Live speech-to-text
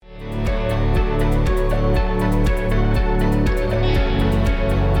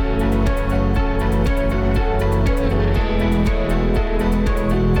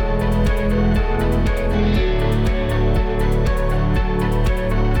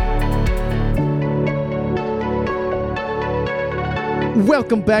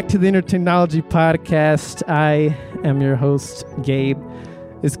Welcome back to the Intertechnology Podcast. I am your host, Gabe.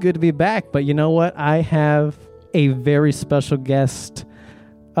 It's good to be back, but you know what? I have a very special guest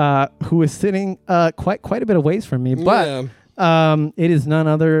who is sitting quite a bit of ways from me, but it is none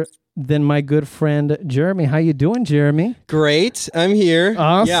other than my good friend, Jeremy. How you doing, Jeremy? Great. I'm here.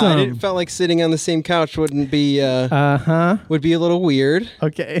 Awesome. Yeah, I didn't felt like sitting on the same couch would be a little weird.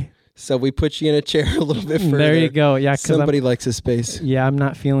 Okay. So we put you in a chair a little bit further. There you go. Yeah, because somebody likes a space. Yeah, I'm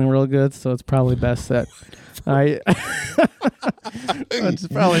not feeling real good, so it's probably best that it's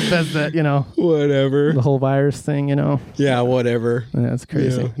probably best that, whatever. The whole virus thing, Yeah, whatever. Yeah, it's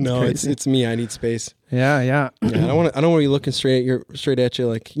crazy. Yeah. No, crazy. it's me. I need space. Yeah. Yeah, I don't want to be looking straight at you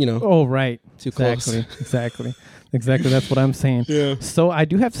like, Oh, right. Too close. Exactly. That's what I'm saying. Yeah. So I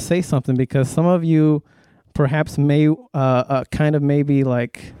do have to say something because some of you perhaps may kind of maybe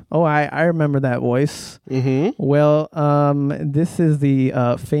like, oh, I remember that voice. Mm-hmm. Well, this is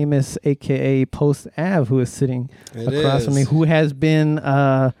the famous AKA Post Av who is sitting across from me, who has been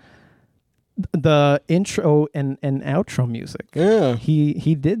the intro and outro music. Yeah.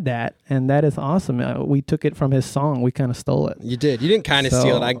 He did that, and that is awesome. We took it from his song. We kind of stole it. You did. You didn't kind of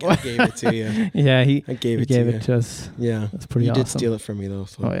steal it. I gave it to you. Yeah, I gave it to us. Yeah. That's pretty awesome. You did steal it from me, though.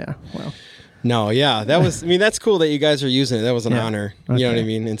 So. Oh, yeah. Well. No, yeah, that was, that's cool that you guys are using it. That was an honor. Okay. You know what I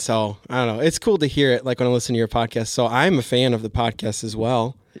mean? And so, I don't know. It's cool to hear it, like when I listen to your podcast. So I'm a fan of the podcast as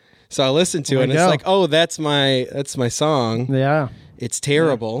well. So I listen to it and it's like, oh, that's my song. Yeah. It's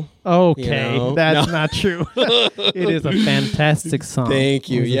terrible. Okay. That's not true. It is a fantastic song.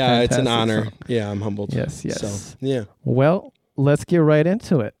 Thank you. Yeah, it's an honor. Song. Yeah, I'm humbled. Yes. So, yeah. Well, let's get right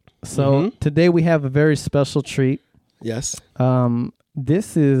into it. So today we have a very special treat. Yes.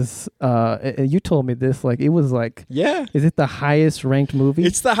 This is, you told me this, like, it was like, is it the highest ranked movie?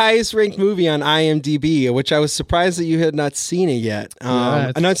 It's the highest ranked movie on IMDB, which I was surprised that you had not seen it yet.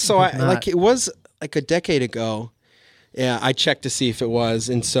 It was like a decade ago. Yeah, I checked to see if it was.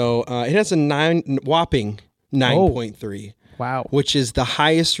 And so it has a whopping 9.3. Wow. Which is the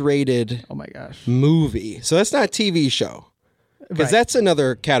highest rated movie. So that's not a TV show. Because that's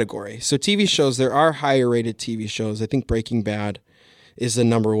another category. So TV shows, there are higher rated TV shows. I think Breaking Bad is the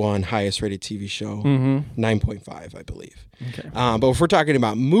number one highest rated TV show, 9.5, I believe. Okay. But if we're talking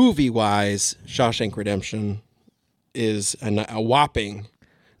about movie-wise, Shawshank Redemption is a whopping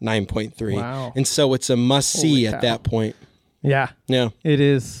 9.3. Wow. And so it's a must-see at that point. Yeah. Yeah. It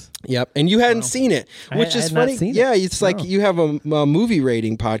is. Yep. And you hadn't seen it, which is funny. It's like you have a movie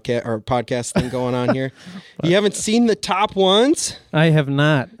rating podcast thing going on here. You haven't seen the top ones? I have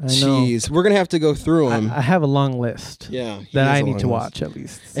not. I know. Jeez. We're going to have to go through them. I have a long list. Yeah. That I need to watch at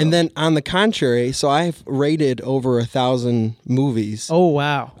least. So. And then on the contrary, so I've rated over 1,000 movies. Oh,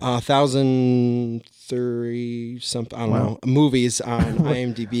 wow. 1,030 something, I don't know, movies on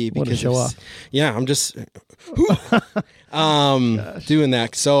IMDb. What a show off. Yeah, I'm just doing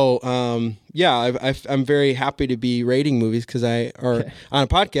that. So, I'm very happy to be rating movies on a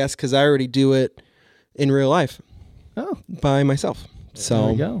podcast because I already do it in real life by myself. So,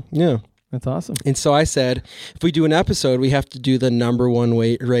 there you go. Yeah. That's awesome. And so I said, if we do an episode, we have to do the number one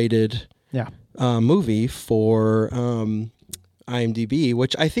rated movie for IMDb,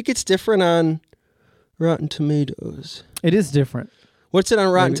 which I think it's different on Rotten Tomatoes. It is different. What's it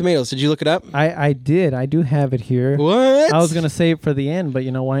on Rotten Tomatoes? Did you look it up? I did. I do have it here. What? I was going to save it for the end, but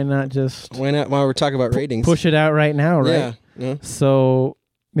why not just... Why not while we're talking about ratings? Push it out right now, right? Yeah. So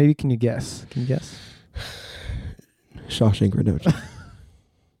maybe can you guess? Shawshank Redemption.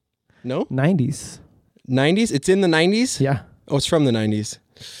 No? 90s. 90s? It's in the 90s? Yeah. Oh, it's from the 90s.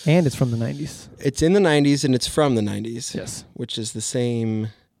 And it's from the 90s. It's in the 90s and it's from the 90s. Yes. Which is the same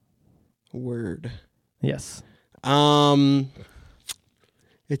word. Yes.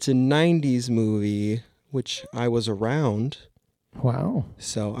 It's a 90s movie, which I was around. Wow.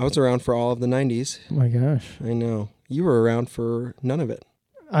 So I was around for all of the 90s. Oh my gosh. I know. You were around for none of it.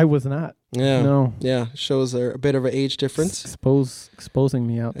 I was not. Yeah. No. Yeah. Shows a bit of an age difference. Exposing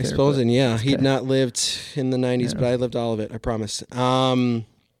me out there. Exposing, yeah. Okay. He'd not lived in the 90s, but I lived all of it, I promise. A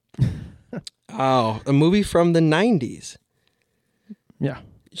movie from the 90s. Yeah.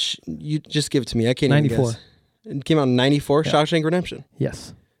 You just give it to me. I can't 94. even guess. It came out in 94, Shawshank Redemption.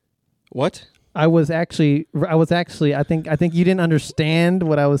 Yes. What? I was actually, I think you didn't understand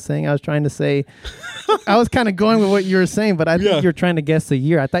what I was saying. I was trying to say, I was kind of going with what you were saying, but I think you're trying to guess the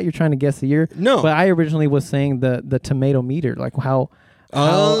year. I thought you were trying to guess the year. No. But I originally was saying the tomato meter, like how,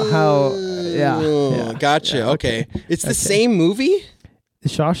 Gotcha. Okay. It's the same movie? The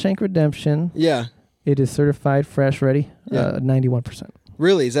Shawshank Redemption. Yeah. It is certified fresh ready, 91%.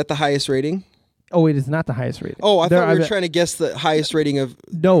 Really? Is that the highest rating? Oh, it is not the highest rated. Oh, I thought we were trying to guess the highest rating of.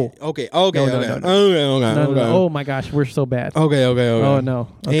 No. Okay. No. Oh my gosh, we're so bad. Okay. Oh no.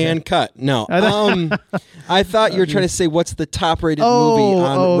 Okay. And cut. No. I thought you were trying to say what's the top rated movie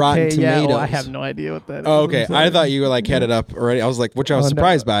on Rotten Tomatoes. Yeah. I have no idea what that is. Oh, okay. I thought you were like had it up already. I was like, which I was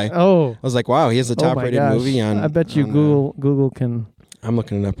surprised by. Oh. I was like, wow, he has the top rated movie on. I bet you Google can. I'm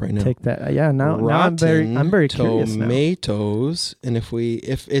looking it up right now. Take that. Now I'm very curious now. Tomatoes, and if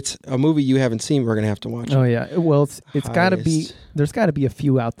it's a movie you haven't seen, we're gonna have to watch. Oh yeah. Well, it's got to be. There's got to be a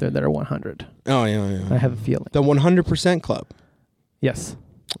few out there that are 100. Oh yeah. I have a feeling. The 100% Club. Yes.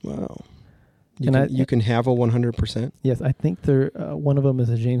 Wow. You can have a 100%. Yes, I think one of them is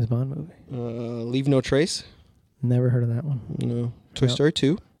a James Bond movie. Leave No Trace. Never heard of that one. No. Toy Story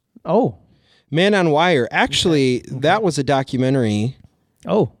 2. Oh. Man on Wire. Actually, that was a documentary.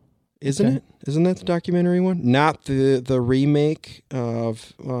 Oh. Isn't it? Isn't that the documentary one? Not the remake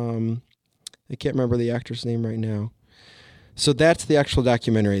of I can't remember the actor's name right now. So that's the actual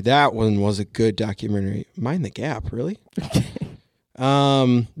documentary. That one was a good documentary. Mind the Gap, really?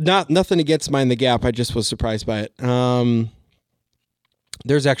 Nothing against Mind the Gap. I just was surprised by it.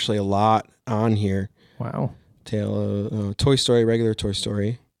 There's actually a lot on here. Wow. Toy Story, regular Toy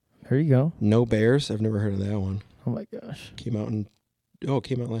Story. There you go. No Bears. I've never heard of that one. Oh my gosh. Came out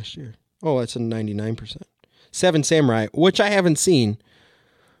last year. Oh, that's a 99%. Seven Samurai, which I haven't seen.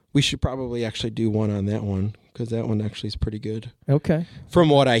 We should probably actually do one on that one because that one actually is pretty good. Okay. From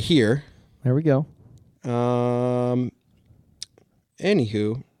what I hear. There we go. Anywho,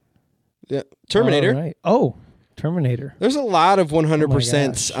 Terminator. All right. Oh, Terminator. There's a lot of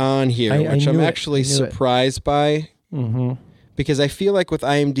 100% on here, which I'm actually surprised by. Mm-hmm. Because I feel like with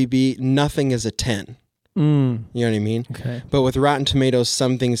IMDb, nothing is a 10. You know what I mean? Okay. But with Rotten Tomatoes,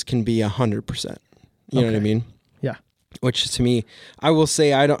 some things can be 100%. You know what I mean? Yeah. Which to me, I will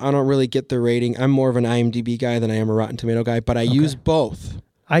say I don't really get the rating. I'm more of an IMDb guy than I am a Rotten Tomato guy, but I use both.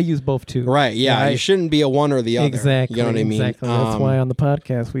 I use both too. Right, yeah. You shouldn't be a one or the other. Exactly. You know what I mean? Exactly. That's why on the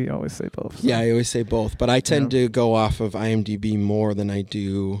podcast we always say both. So. Yeah, I always say both. But I tend to go off of IMDb more than I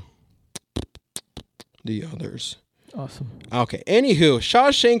do the others. Awesome. Okay. Anywho,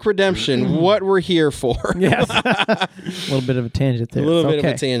 Shawshank Redemption, what we're here for. Yes. A little bit of a tangent there. A little bit of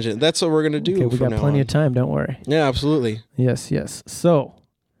a tangent. That's what we're going to do. We got plenty of time. Don't worry. Yeah, absolutely. Yes. So,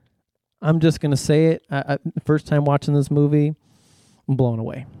 I'm just going to say it. First time watching this movie, I'm blown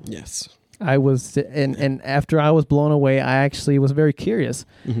away. Yes. I was, and after I was blown away, I actually was very curious.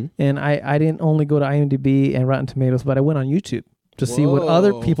 Mm-hmm. And I didn't only go to IMDb and Rotten Tomatoes, but I went on YouTube to see what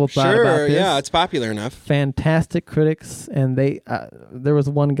other people thought about this. Yeah, it's popular enough. Fantastic critics, and there was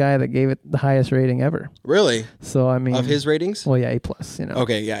one guy that gave it the highest rating ever. Really? So I mean, of his ratings? Well, yeah, A+. You know.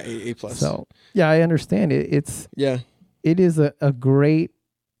 Okay, yeah, A+. So yeah, I understand it. It is a great.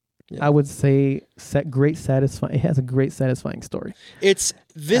 Yeah. I would say great satisfying. It has a great satisfying story. It's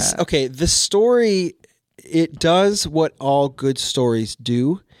this the story. It does what all good stories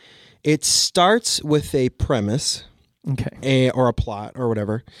do. It starts with a premise. Okay. Or a plot or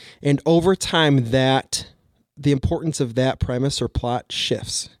whatever. And over time the importance of that premise or plot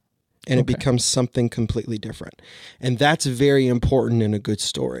shifts and it becomes something completely different. And that's very important in a good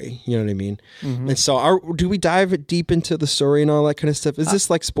story. You know what I mean? Mm-hmm. And so do we dive deep into the story and all that kind of stuff? Is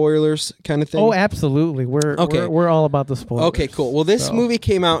this like spoilers kind of thing? Oh, absolutely. We're all about the spoilers. Okay, cool. Well, this movie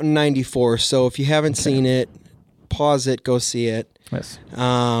came out in 94. So if you haven't seen it, pause it, go see it. Yes.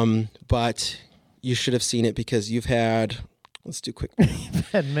 But you should have seen it because you've had, let's do quick. You've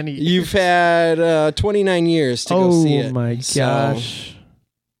had many years. You've had 29 years to go see it. Oh my gosh.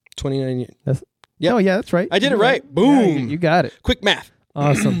 29 years. Oh yeah, that's right. I did it right. Boom. Yeah, you got it. Quick math.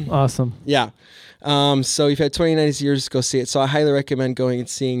 Awesome. Yeah. So you've had 29 years to go see it. So I highly recommend going and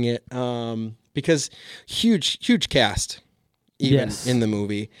seeing it because huge cast even in the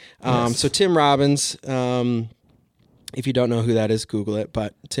movie. So Tim Robbins, if you don't know who that is, Google it.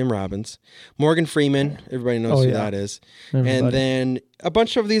 But Tim Robbins, Morgan Freeman, everybody knows who that is. Everybody. And then a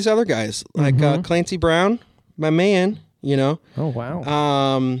bunch of these other guys, like Clancy Brown, my man, you know. Oh,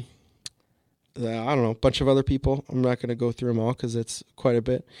 wow. I don't know, a bunch of other people. I'm not going to go through them all because it's quite a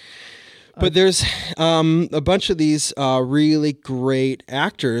bit. But there's a bunch of these really great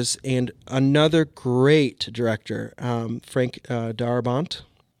actors and another great director, Frank Darabont.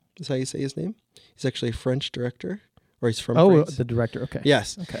 Is how you say his name? He's actually a French director. Or he's from France. The director. Okay.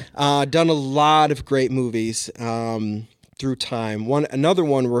 Yes. Okay. Done a lot of great movies through time. Another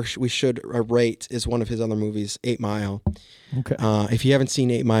one where we should rate is one of his other movies, 8 Mile. Okay. If you haven't seen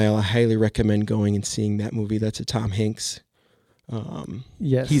 8 Mile, I highly recommend going and seeing that movie. That's a Tom Hanks.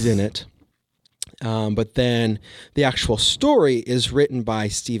 Yes. He's in it. But then the actual story is written by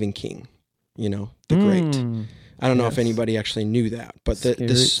Stephen King. the great. I don't know if anybody actually knew that, but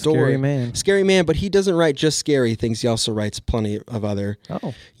the story, Scary Man, but he doesn't write just scary things. He also writes plenty of other,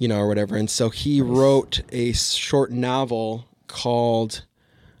 or whatever. And so he wrote a short novel called,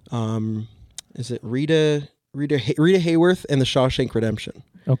 is it Rita Hayworth and the Shawshank Redemption?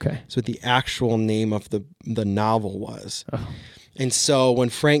 Okay. That's what the actual name of the novel was. Oh. And so when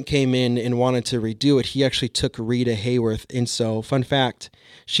Frank came in and wanted to redo it, he actually took Rita Hayworth. And so, fun fact,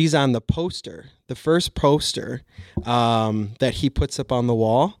 she's on the poster, the first poster that he puts up on the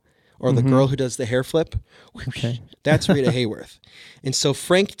wall, or the girl who does the hair flip. Okay. That's Rita Hayworth. And so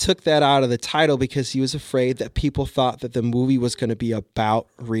Frank took that out of the title because he was afraid that people thought that the movie was going to be about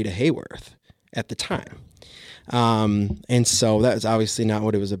Rita Hayworth at the time. And so that was obviously not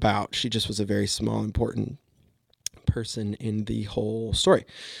what it was about. She just was a very small, important person in the whole story.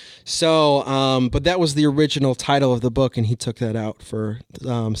 So, but that was the original title of the book, and he took that out for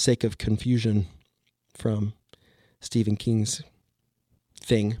sake of confusion from Stephen King's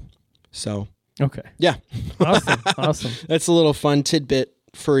thing. So, okay. Yeah. Awesome. That's a little fun tidbit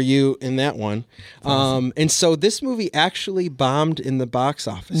for you in that one. Awesome. And so this movie actually bombed in the box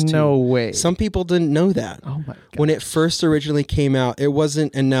office too. No way. Some people didn't know that. Oh my God. When it first originally came out, it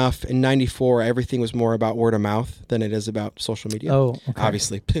wasn't enough. In 94, everything was more about word of mouth than it is about social media. Oh, okay.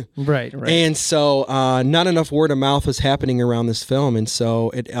 Obviously. Right. And so not enough word of mouth was happening around this film. And so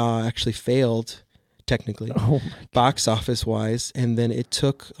it actually failed, technically, box office wise. And then it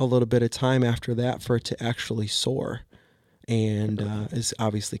took a little bit of time after that for it to actually soar. And is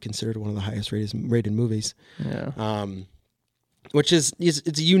obviously considered one of the highest rated movies. Yeah. Which is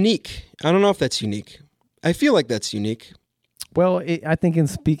it's unique. I don't know if that's unique. I feel like that's unique. Well, I think in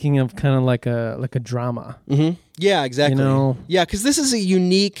speaking of kind of like a drama. Mm-hmm. Yeah, exactly. Yeah, because this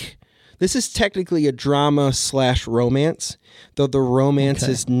is technically a drama / romance, though the romance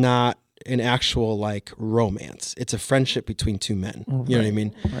is not an actual like romance. It's a friendship between two men. You know what I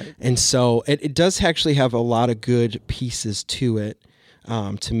mean? Right. And so it does actually have a lot of good pieces to it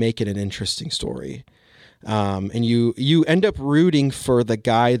to make it an interesting story. And you end up rooting for the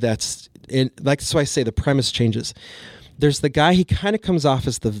guy that's in, like, so I say the premise changes. There's the guy, he kind of comes off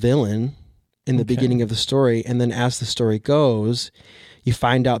as the villain in the beginning of the story, and then as the story goes, you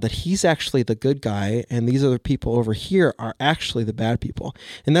find out that he's actually the good guy, and these other people over here are actually the bad people.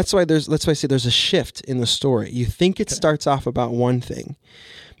 And that's why I say there's a shift in the story. You think it starts off about one thing,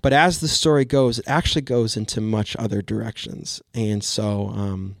 but as the story goes, it actually goes into much other directions. And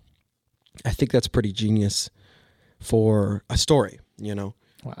so I think that's pretty genius for a story,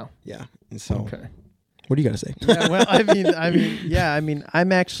 Wow. Yeah. And so what do you got to say? Yeah, well, I mean,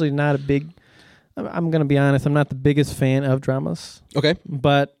 I'm actually not a big, I'm going to be honest, I'm not the biggest fan of dramas. Okay.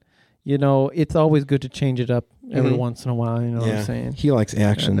 But, it's always good to change it up every once in a while, you know what I'm saying? He likes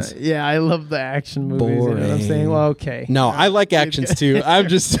actions. And, I love the action movies. Boring. You know what I'm saying? Well, okay. No, I like actions too. I'm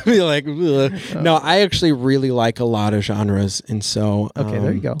just like, no, I actually really like a lot of genres. And so. Okay,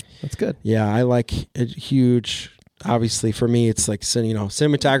 there you go. That's good. Yeah, I like a huge. Obviously, for me, it's like,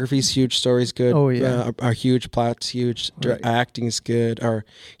 cinematography is huge, story's good. Oh, yeah. Are huge, plot's huge, acting is good, are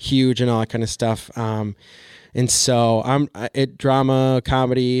huge, and all that kind of stuff. And so drama,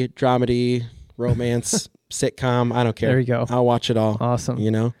 comedy, dramedy, romance, sitcom. I don't care. There you go. I'll watch it all. Awesome.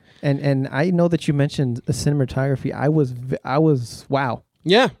 And I know that you mentioned the cinematography. I was wow.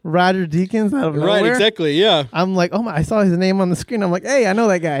 Yeah. Roger Deakins out of nowhere. Right, exactly, yeah. I'm like, oh my, I saw his name on the screen. I'm like, hey, I know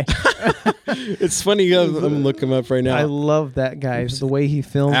that guy. It's funny. I'm looking him up right now. I love that guy. The way he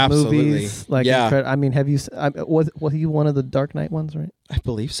films movies. Like, I mean, have you, was he one of the Dark Knight ones, right? I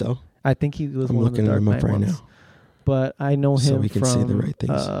believe so. I think he was one of the Dark Knight ones. Now. But I know him so we can say the right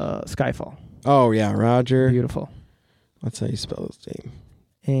things. Skyfall. Oh, yeah, Roger. Beautiful. That's how you spell his name.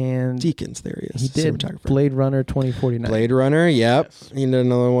 And Deakins, there he is. He did Blade Runner 2049. Blade Runner, yep. Yes. He did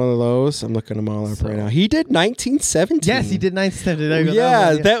another one of those. I'm looking them all up right now. He did 1917. Yes, he did 1917.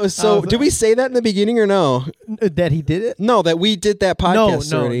 Yeah, that was so. Did we say that in the beginning or no? That he did it? No, that we did that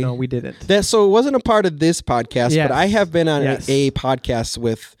podcast already. No, we didn't. So it wasn't a part of this podcast, but I have been on a podcast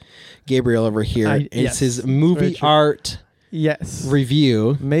with Gabriel over here. It's his movie art. Yes.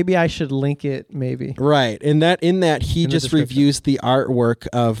 Review. Maybe I should link it. Maybe. Right. In that he just reviews the artwork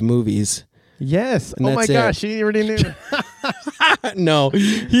of movies. Yes. Oh my gosh, he already knew. No,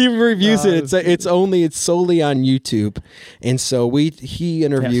 he reviews it. It's solely on YouTube, and so he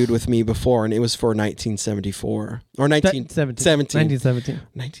interviewed with me before, and it was for 1974 or 1917.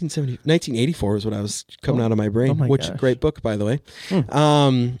 1984 is what I was coming out of my brain. Which great book, by the way.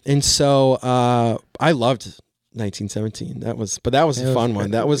 And so I loved 1917. That was a fun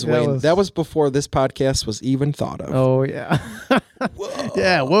one. That was before this podcast was even thought of. Oh yeah.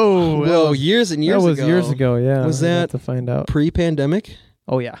 Yeah. Whoa. Years and years ago. That was ago. years ago. Yeah. Was that to find out pre-pandemic?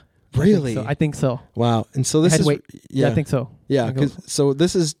 Oh yeah. Really? I think so. Wow. And so this is Yeah, I think so. Yeah. So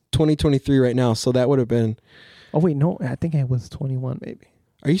this is 2023 right now. So that would have been. Oh wait, no. I think I was 21, maybe.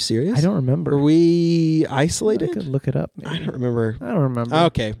 Are you serious? I don't remember. Were we isolated? I could look it up. Maybe. I don't remember.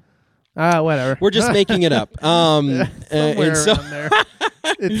 Okay. Whatever. We're just making it up. Somewhere around there.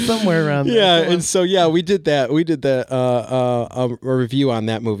 It's somewhere around there. Yeah, and so we did that. We did a review on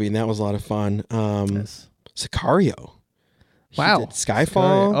that movie, and that was a lot of fun. Yes. Sicario. Wow.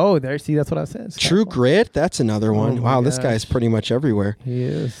 Skyfall. Oh, there. See, that's what I said. Skyfall. True Grit. That's another one. Oh wow, this guy's pretty much everywhere. He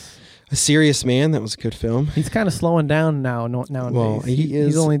is. A Serious Man. That was a good film. He's kind of slowing down nowadays. Well,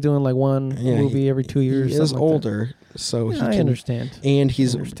 he's only doing like one movie every 2 years. He is older, so he can. I understand. And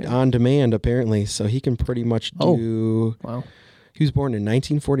he's on demand apparently, so he can pretty much do. Oh, wow. He was born in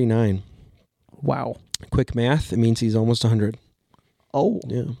 1949. Wow. Quick math. It means he's almost 100. Oh.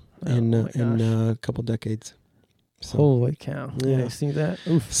 Yeah. In a couple decades. So, holy cow. Yeah. I see that.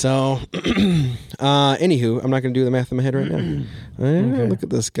 Oof. So, anywho, I'm not going to do the math in my head right now. Okay. Look at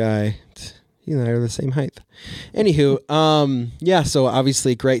this guy. He and I are the same height. Anywho, so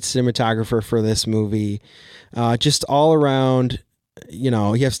obviously great cinematographer for this movie. Just all around, you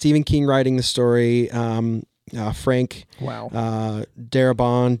have Stephen King writing the story, Frank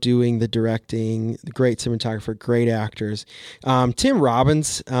Darabont doing the directing, great cinematographer, great actors. Tim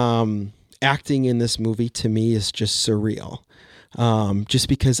Robbins acting in this movie to me is just surreal, just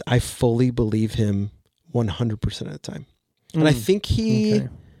because I fully believe him 100% of the time. And I think he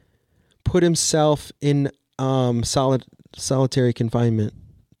put himself in solitary confinement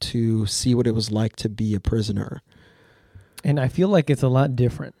to see what it was like to be a prisoner. And I feel like it's a lot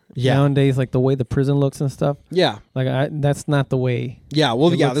different nowadays, like the way the prison looks and stuff. Yeah, like that's not the way. Yeah,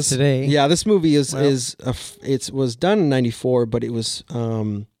 well, this today. Yeah, this movie it was done in '94, but it was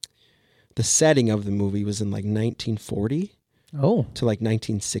the setting of the movie was in like 1940. To like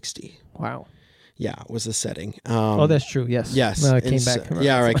 1960. Wow. Yeah, was the setting. That's true. Yes. Yes. Well, it came back.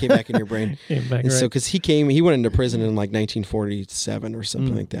 Came back in your brain. So because he went into prison in like 1947 or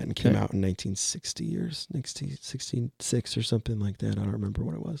something like that, and came out in 1960 or 1966 or something like that. I don't remember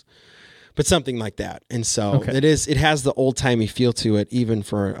what it was, but something like that. And so it has the old timey feel to it, even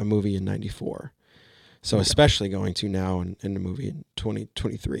for a movie in '94. So especially going to now in a movie in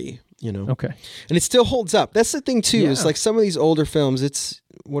 2023, Okay. And it still holds up. That's the thing too. Yeah. Is like some of these older films,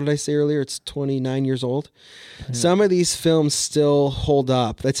 what did I say earlier? It's 29 years old. Yeah. Some of these films still hold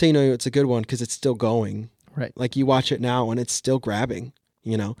up. That's how you know it's a good one, because it's still going. Right. Like you watch it now and it's still grabbing,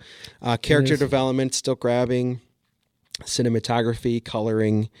 character development still grabbing, cinematography,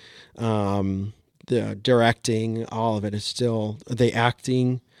 coloring, the directing, all of it is still, the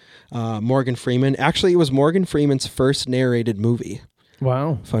acting. Morgan Freeman. Actually, it was Morgan Freeman's first narrated movie.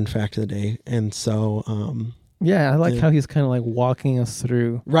 Wow. Fun fact of the day. And so... I like how he's kind of like walking us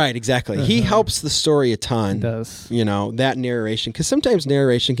through. Right, exactly. He helps the story a ton. He does. That narration. Because sometimes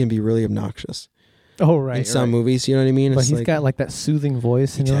narration can be really obnoxious. Oh, right. In some movies, you know what I mean? But he's got like that soothing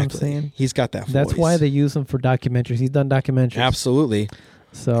voice, you know what I'm saying? He's got that voice. That's why they use him for documentaries. He's done documentaries. Absolutely.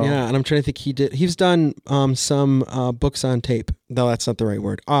 So yeah, and I'm trying to think he's done some books on tape. No, that's not the right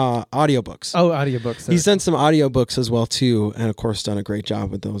word. Audiobooks. Oh, audiobooks. Sorry. He's done some audiobooks as well too, and of course done a great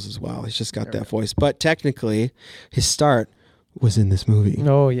job with those as well. He's just got that voice. But technically his start was in this movie.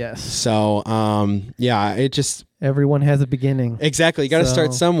 Oh, yes. So it just everyone has a beginning. Exactly. You got to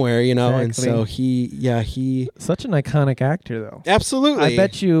start somewhere, Exactly. And so he such an iconic actor though. Absolutely. I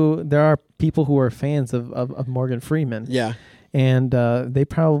bet you there are people who are fans of Morgan Freeman. Yeah. And they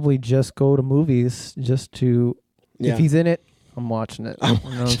probably just go to movies just to, if he's in it, I'm watching it. You know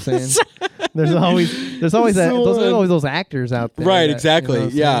what I'm saying? There's always those actors out there. Right, exactly.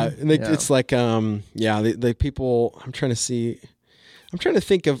 It's like, the people, I'm trying to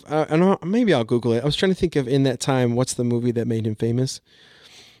think of, I don't know, maybe I'll Google it. I was trying to think of in that time, what's the movie that made him famous?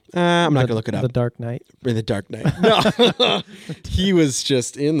 I'm not going to look it up. The Dark Knight. The Dark Knight. No. He was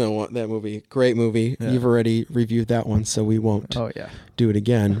just in that movie. Great movie. Yeah. You've already reviewed that one, so we won't do it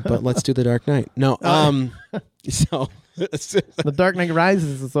again. But let's do The Dark Knight. No. So The Dark Knight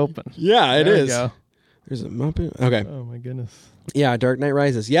Rises is open. Yeah, it is. Go. There's a Muppet. Okay. Oh, my goodness. Yeah, Dark Knight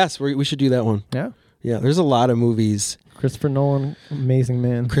Rises. Yes, we should do that one. Yeah. Yeah, there's a lot of movies. Christopher Nolan, amazing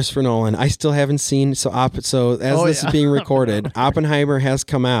man. Christopher Nolan. I still haven't seen, this is being recorded, Oppenheimer has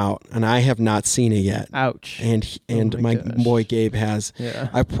come out, and I have not seen it yet. Ouch. And my boy Gabe has. Yeah.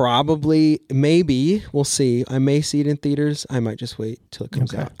 I probably, maybe, we'll see. I may see it in theaters. I might just wait till it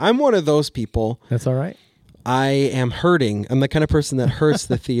comes out. I'm one of those people. That's all right. I am hurting. I'm the kind of person that hurts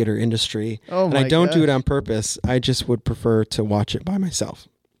the theater industry. And I don't do it on purpose. I just would prefer to watch it by myself.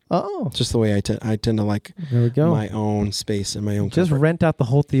 Oh. It's just the way I tend to like my own space and my own Just comfort. rent out the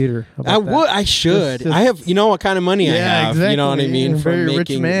whole theater. I should. I have, you know what kind of money I have. Exactly. You know what I mean? From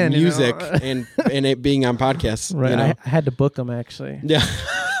making music you know? and it being on podcasts. Right. You know? I had to book them, actually. Yeah.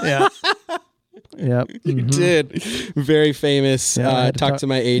 Yeah. Yep. You did. Very famous. Talk to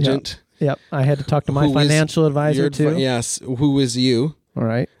my agent. Yep. I had to talk to my financial advisor too. Yes. Who is you? All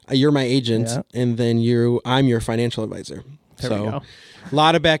right. You're my agent, and then I'm your financial advisor. There we go. A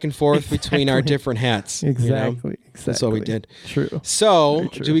lot of back and forth between our different hats. Exactly. That's what we did. True. So,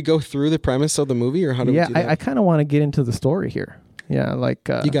 do we go through the premise of the movie, or how do we do that? I kind of want to get into the story here. Yeah, like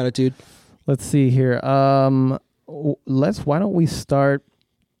you got it, dude. Let's see here. Why don't we start?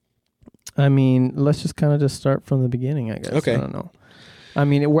 I mean, let's just kind of start from the beginning, I guess. Okay. I don't know. I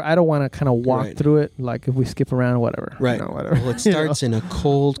mean, I don't want to kind of walk through it, like if we skip around, whatever. Right. You know, whatever. Well, it starts in a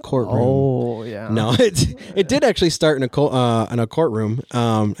cold courtroom. Oh, yeah. No, it did actually start in a courtroom.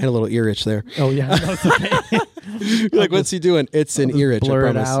 I had a little ear itch there. Oh, yeah. No, it's okay. Like, what's he doing? It's an ear itch, I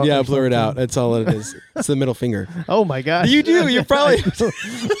promise. Yeah, blur it out. That's all it is. It's the middle finger. Oh, my gosh. You do. You're probably...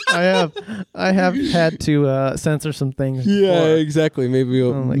 I have had to censor some things. Yeah, before. exactly. Maybe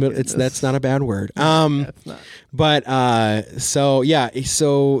that's not a bad word. That's not. But so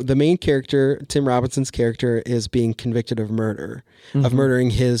the main character, Tim Robinson's character, is being convicted of murder, of murdering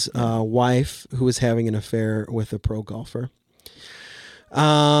his wife, who was having an affair with a pro golfer.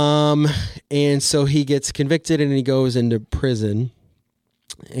 And so he gets convicted and he goes into prison.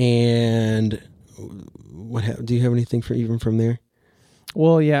 And do you have anything from there?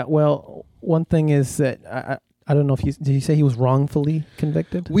 Well, yeah. Well, one thing is that I don't know if did you say he was wrongfully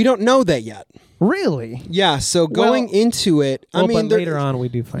convicted? We don't know that yet. Really? Yeah. So going into it, I mean, but later on we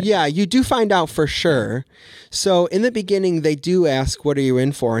do find. Yeah, you do find out for sure. So in the beginning, they do ask, "What are you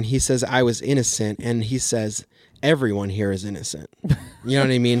in for?" And he says, "I was innocent." And he says, "Everyone here is innocent." You know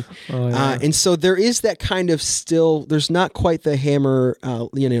what I mean? Oh, yeah. And so there is that kind of there's not quite the hammer,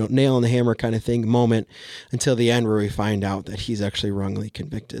 nail on the hammer kind of thing moment until the end where we find out that he's actually wrongly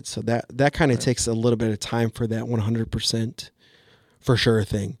convicted. So that kind of takes a little bit of time for that 100% for sure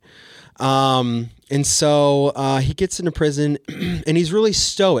thing. And so he gets into prison and he's really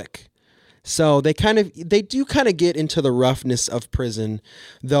stoic. So they do get into the roughness of prison,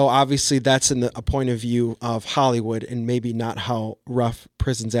 though obviously that's in a point of view of Hollywood and maybe not how rough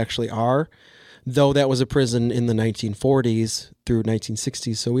prisons actually are, though that was a prison in the 1940s through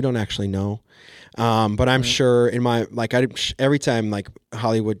 1960s, so we don't actually know. But I'm sure every time like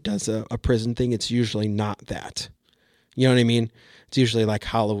Hollywood does a prison thing, it's usually not that. You know what I mean? It's usually like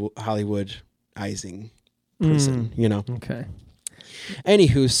Hollywoodizing prison, you know? Okay.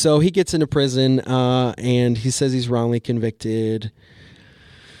 Anywho, so he gets into prison and he says he's wrongly convicted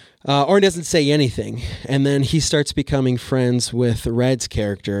or he doesn't say anything. And then he starts becoming friends with Morgan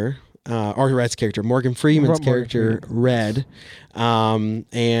Freeman's character, Red,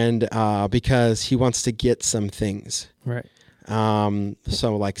 and because he wants to get some things. Right.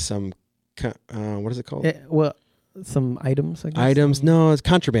 So like some, what is it called? Some items, I guess. Items? No, it's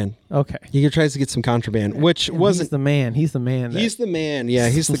contraband. Okay. He tries to get some contraband, which wasn't... He's the man. He's the man. Yeah,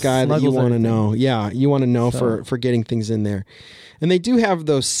 he's the guy that you want to know. Yeah, you want to know for getting things in there. And they do have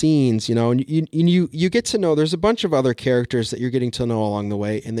those scenes, you know, and you get to know, there's a bunch of other characters that you're getting to know along the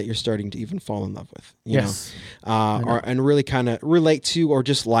way and that you're starting to even fall in love with, you know, and really kind of relate to or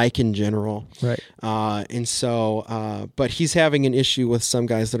just like in general. Right. And so, but he's having an issue with some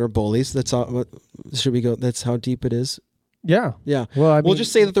guys that are bullies. That's all. Should we go? That's how deep it is. Yeah. Yeah. Well, we'll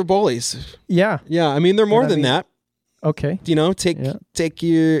just say that they're bullies. Yeah. Yeah. I mean, they're more than that. Okay. You know, take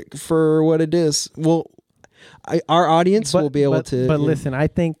you for what it is. Well, our audience will be able to. But listen, I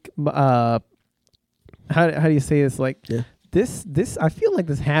think, how do you say this? Like, this, I feel like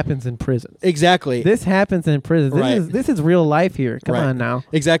this happens in prison. Exactly. This happens in prison. This is real life here. Come on now.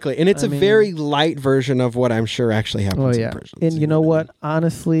 Exactly. And it's a very light version of what I'm sure actually happens in prison. And you know what?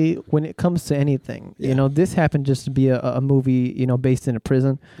 Honestly, when it comes to anything, you know, this happened just to be a movie, you know, based in a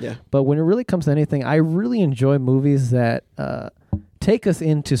prison. Yeah. But when it really comes to anything, I really enjoy movies that take us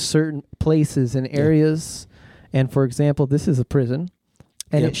into certain places and areas. And for example, this is a prison,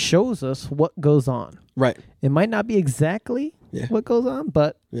 and it shows us what goes on. Right. It might not be exactly what goes on,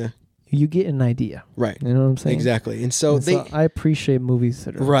 but you get an idea. Right. You know what I'm saying? Exactly. And so I appreciate movies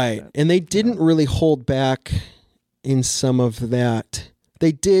that are like that. And they didn't really hold back in some of that.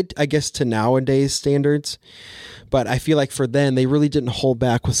 They did, I guess, to nowadays standards, but I feel like for then, they really didn't hold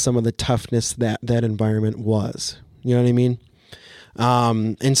back with some of the toughness that environment was. You know what I mean?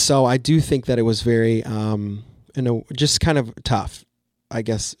 And so I do think that it was very, just kind of tough, I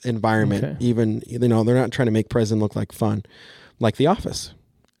guess, environment. Okay. Even, they're not trying to make prison look like fun, like The Office.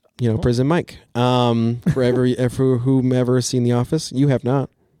 Prison Mike. For whomever has seen The Office, you have not.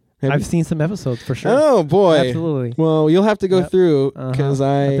 I've seen some episodes for sure. Oh boy, absolutely. Well, you'll have to go through because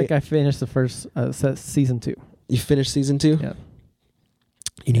I think I finished the first season 2. You finished season 2? Yeah.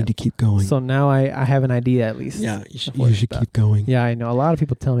 You need to keep going. So now I have an idea at least. Yeah, you should keep going. Yeah, I know. A lot of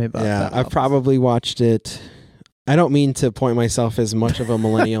people tell me about that. Yeah, I've probably watched it. I don't mean to point myself as much of a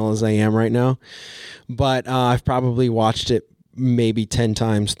millennial as I am right now, but I've probably watched it maybe 10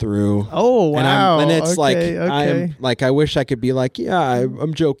 times through. Oh, wow. And it's okay. I wish I could be like, yeah,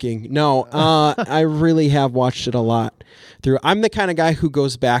 I'm joking. No, I really have watched it a lot through. I'm the kind of guy who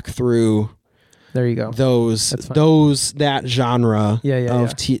goes back through. There you go. That genre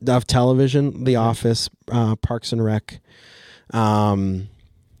of television, The Office, Parks and Rec, 30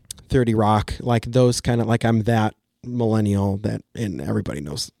 Rock, like those kind of, like I'm that millennial that, and everybody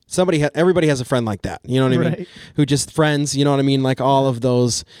knows. Everybody has a friend like that, you know what I mean? Who just friends, you know what I mean? Like all of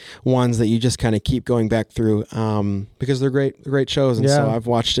those ones that you just kind of keep going back through because they're great shows, and so I've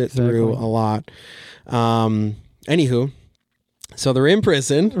watched it through a lot. Anywho. So they're in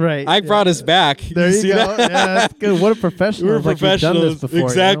prison. Right. I brought us back. There you go. Yeah, that's good. What a professional. We're professionals. Like you've done this before,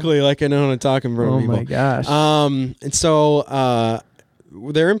 exactly. Like I know how to talk in front of people. Oh my gosh. And so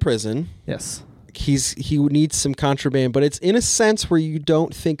they're in prison. Yes. He needs some contraband, but it's in a sense where you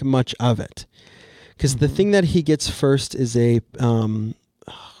don't think much of it. Because the thing that he gets first is a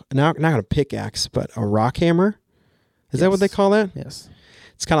not a pickaxe, but a rock hammer. Is that what they call that? Yes.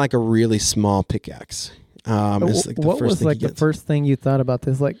 It's kind of like a really small pickaxe. What was the first thing you thought about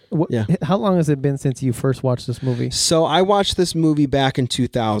this? Like, how long has it been since you first watched this movie? So I watched this movie back in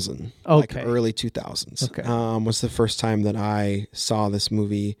 2000, like early 2000s. Okay. Was the first time that I saw this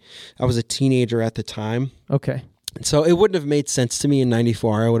movie. I was a teenager at the time. Okay. So it wouldn't have made sense to me in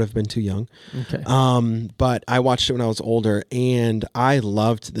 94. I would have been too young. Okay. But I watched it when I was older, and I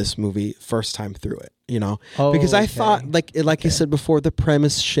loved this movie first time through it, because I thought, like I said before, the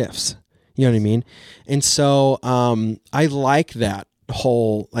premise shifts. You know what I mean? And so I like that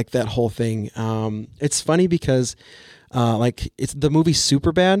whole thing. It's funny because it's the movie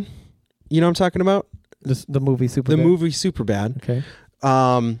Superbad. You know what I'm talking about? The movie Superbad? The movie Superbad. Okay.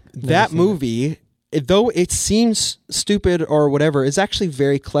 That movie, though it seems stupid or whatever, is actually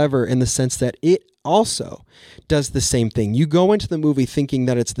very clever in the sense that it also does the same thing. You go into the movie thinking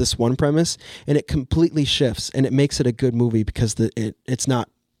that it's this one premise, and it completely shifts, and it makes it a good movie because it's not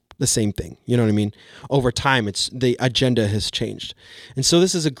the same thing. You know what I mean? Over time, the agenda has changed. And so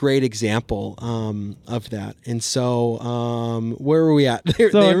this is a great example of that. And so where were we at?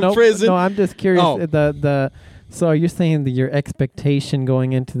 They're in prison. No, I'm just curious. So are you saying that your expectation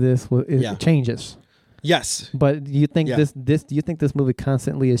going into this changes? Yes. But do you think do you think this movie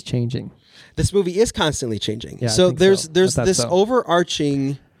constantly is changing? This movie is constantly changing. Yeah, so there's this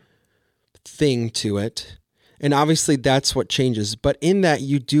overarching thing to it. And obviously that's what changes. But in that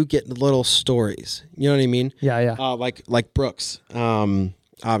you do get little stories. You know what I mean? Yeah. Like Brooks.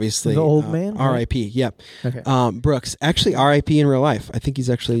 Obviously. The old man? R.I.P. Yep. Okay. Brooks. Actually R.I.P. in real life. I think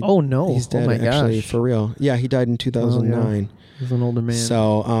he's actually he's dead actually for real. Yeah, he died in 2009. He was an older man.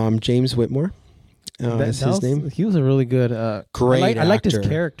 So James Whitmore. That's his name. He was a really good, great actor. I liked his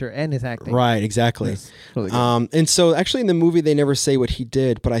character and his acting. Right, exactly. Yes, really good. And so actually in the movie they never say what he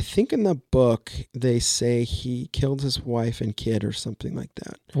did, but I think in the book they say he killed his wife and kid or something like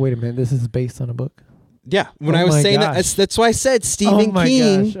that. Wait a minute, this is based on a book? Yeah, when I was saying that's why I said Stephen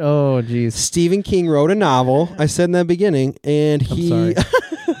King. Gosh. Oh, geez. Stephen King wrote a novel. I said in the beginning, and I'm sorry.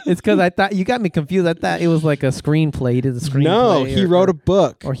 It's because I thought you got me confused. I thought it was like a screenplay. He did the screenplay? No, he wrote a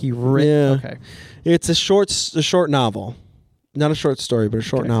book. Or he wrote. Yeah. Okay. It's a short novel. Not a short story, but a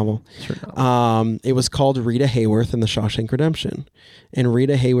short novel. It was called Rita Hayworth and the Shawshank Redemption. And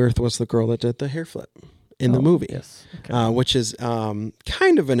Rita Hayworth was the girl that did the hair flip in the movie. Yes. Okay. Which is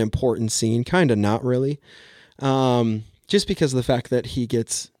kind of an important scene, kind of not really. Just because of the fact that he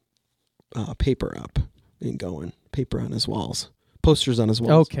gets paper up and going, paper on his walls, posters on his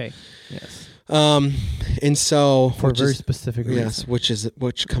walls. Okay. Yes. And so for a very specific reason. Yes,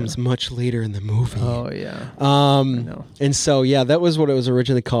 which comes much later in the movie. Oh yeah. I know. And so that was what it was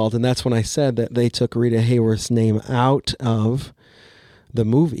originally called, and that's when I said that they took Rita Hayworth's name out of the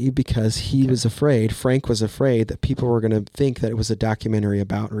movie because he was afraid, Frank was afraid that people were going to think that it was a documentary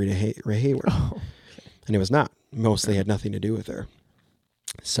about Rita Hayworth. Oh, okay. And it was not. Mostly had nothing to do with her.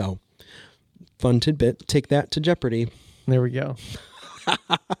 So, fun tidbit. Take that to Jeopardy. There we go.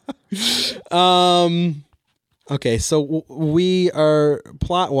 Okay, so we are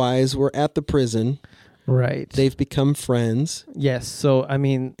plot-wise, we're at the prison. Right. They've become friends. Yes. So I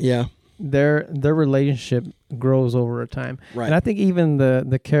mean, yeah, their relationship grows over a time. Right. And I think even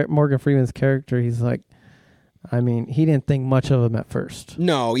the Morgan Freeman's character, he's like, I mean, he didn't think much of him at first.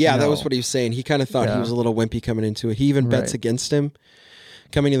 No, that was what he was saying. He kind of thought he was a little wimpy coming into it. He even bets against him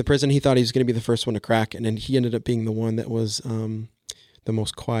coming in the prison. He thought he was going to be the first one to crack, and then he ended up being the one that was the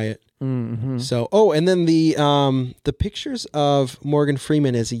most quiet. Mm-hmm. So, and then the pictures of Morgan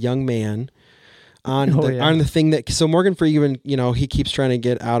Freeman as a young man on the thing that, so Morgan Freeman, he keeps trying to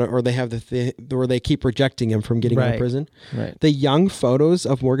get out of, or they have where they keep rejecting him from getting out of prison. Right. The young photos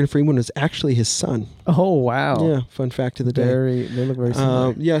of Morgan Freeman was actually his son. Oh, wow. Yeah. Fun fact of the day. They look very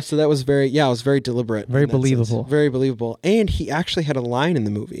similar. So that was it was very deliberate. Very believable. Very believable. And he actually had a line in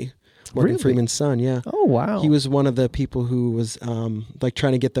the movie. Morgan Freeman's son. Yeah. Oh, wow. He was one of the people who was like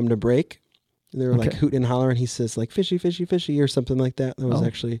trying to get them to break. They were like hooting and hollering. He says like fishy, fishy, fishy or something like that. That was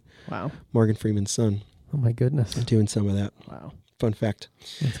actually Morgan Freeman's son. Oh my goodness. Doing some of that. Wow. Fun fact.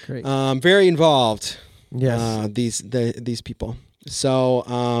 That's great. Very involved. Yes. These people. So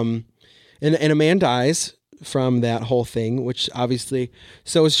and a man dies from that whole thing, which obviously,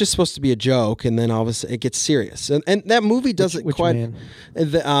 so it's just supposed to be a joke, and then all of a sudden it gets serious. And that movie doesn't quite. Man? What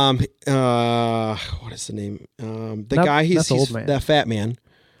is the name? Guy. He's the old man. That fat man.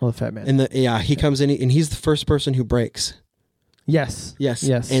 Oh, the fat man. And he comes in and he's the first person who breaks. Yes.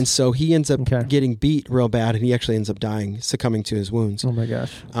 And so he ends up getting beat real bad, and he actually ends up dying, succumbing to his wounds. Oh my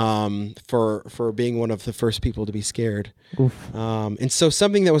gosh. For being one of the first people to be scared. Oof. And so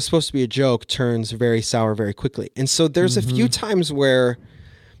something that was supposed to be a joke turns very sour very quickly. And so there's a few times where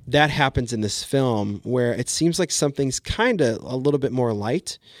that happens in this film where it seems like something's kind of a little bit more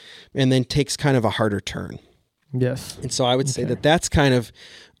light and then takes kind of a harder turn. Yes. And so I would say that's kind of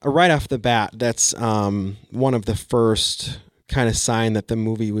right off the bat, that's one of the first kind of sign that the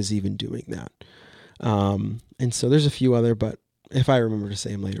movie was even doing that. And so there's a few other, but if I remember to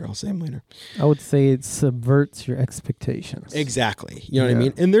say them later, I'll say them later. I would say it subverts your expectations. Exactly. You know what I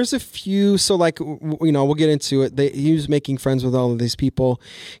mean? And there's a few, so like, we'll get into it. He was making friends with all of these people.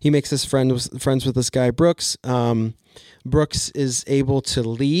 He makes his friends with this guy, Brooks. Brooks is able to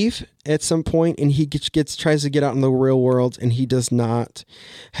leave at some point, and he tries to get out in the real world, and he does not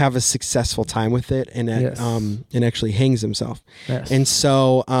have a successful time with it, and actually hangs himself. Yes. And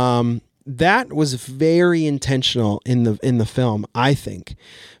so that was very intentional in the film, I think,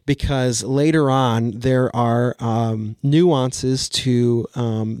 because later on there are nuances to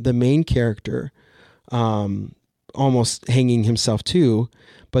the main character almost hanging himself too.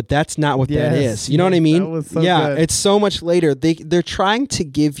 But that's not what that is. You know what I mean? That was so good. It's so much later. They're trying to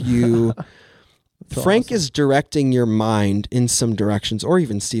give you. Frank is directing your mind in some directions, or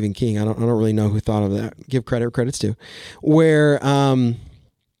even Stephen King. I don't really know who thought of that. Give credit where credit's due. Where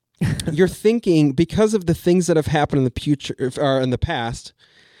you're thinking, because of the things that have happened in the future or in the past,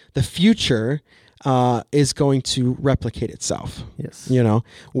 the future is going to replicate itself. Yes.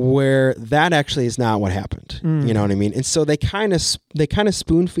 Where that actually is not what happened. You know what I mean? And so they kind of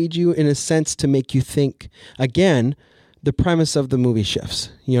spoon feed you in a sense to make you think, again, the premise of the movie shifts.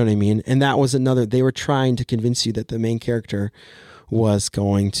 You know what I mean? And that was they were trying to convince you that the main character was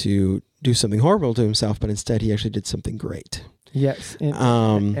going to do something horrible to himself, but instead he actually did something great. Yes. And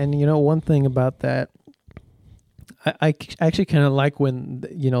one thing about that, I actually kind of like when,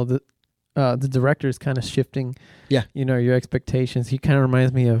 the director is kind of shifting, your expectations. He kind of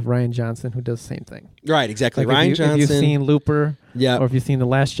reminds me of Rian Johnson, who does the same thing. Right, exactly. Like Rian Johnson. If you've seen Looper, Yeah. Or if you've seen The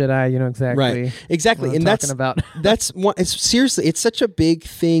Last Jedi, you know exactly. Right. Exactly. What I'm talking about. That's one. It's seriously, it's such a big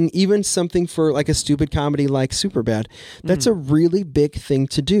thing. Even something for like a stupid comedy like Superbad. That's a really big thing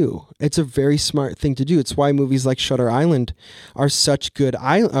to do. It's a very smart thing to do. It's why movies like Shutter Island are such good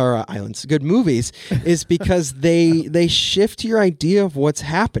good movies, is because they shift your idea of what's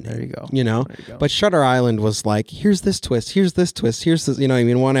happening. There you go. You know. There you go. But Shutter Island was like, here's this twist, here's this twist, here's this. You know what I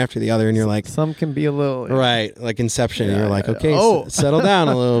mean? One after the other, and you're like, some can be a little right, like Inception. And you're like, okay, settle down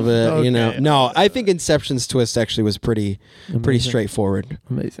a little bit. Okay. You know, no, I think Inception's twist actually was pretty straightforward.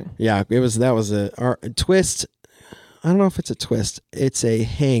 Amazing. Yeah, that was a twist. I don't know if it's a twist. It's a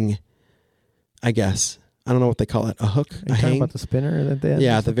hang, I guess. I don't know what they call it. A hook? Are you a talking hang? about the spinner at the end?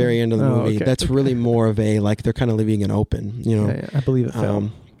 Yeah, at the very end of the movie. Okay. That's really more of a, like, they're kind of leaving it open, you know. Yeah, I believe it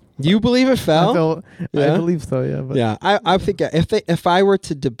fell. You believe it fell? I believe so, yeah. But. Yeah, I think if I were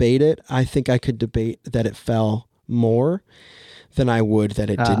to debate it, I think I could debate that it fell more than I would that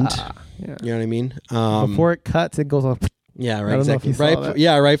it didn't. Yeah. You know what I mean? Before it cuts, it goes off. Yeah, right. I don't know exactly. if you right. saw that.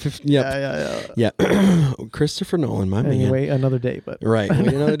 Yeah, right. Yep. Yeah. Christopher Nolan, my man. Wait another day, but right. Wait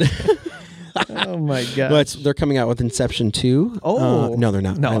another day. Oh my god! But they're coming out with Inception 2. Oh no, they're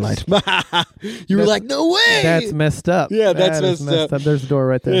not. No. I lied. You were like, no way. That's messed up. Yeah, that's messed up. There's the door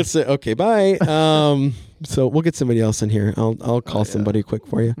right there. That's it. Okay, bye. So we'll get somebody else in here. I'll call somebody quick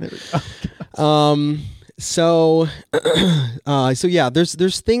for you. So yeah,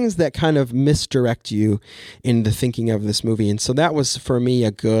 there's things that kind of misdirect you in the thinking of this movie, and so that was for me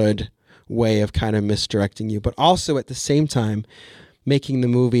a good way of kind of misdirecting you, but also at the same time making the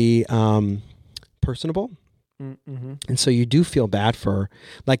movie personable. Mm-hmm. And so you do feel bad for,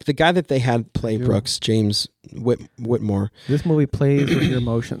 like, the guy that they had play Brooks, James Whitmore. This movie plays with your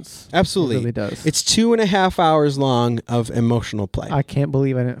emotions. Absolutely. It really does. It's 2.5 hours long of emotional play. I can't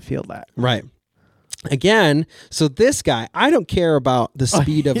believe I didn't feel that. Right. Again, so this guy, I don't care about the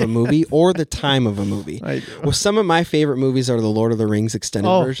speed of a movie or the time of a movie. I do. Well, some of my favorite movies are the Lord of the Rings extended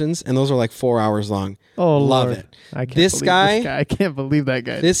versions, and those are like 4 hours long. Oh, love Lord. it. I can't This guy, I can't believe that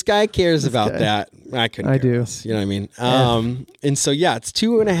guy. This guy cares about that. I couldn't. I do. Less, you know what I mean? And so yeah, it's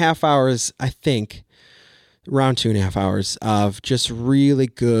 2.5 hours. I think around 2.5 hours of just really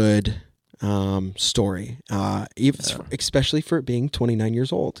good story. Especially for it being 29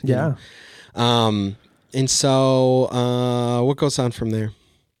 years old. Yeah. You know? And so, what goes on from there?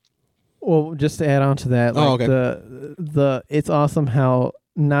 Well, just to add on to that, like it's awesome how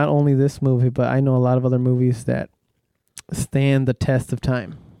not only this movie, but I know a lot of other movies that stand the test of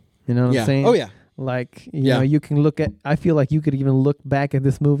time. You know what I'm saying? Oh yeah. Like, you know, you can I feel like you could even look back at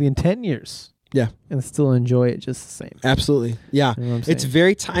this movie in 10 years. Yeah. And still enjoy it just the same. Absolutely. Yeah. You know what I'm it's saying?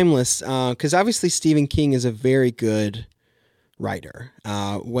 very timeless. Cause obviously Stephen King is a very good writer,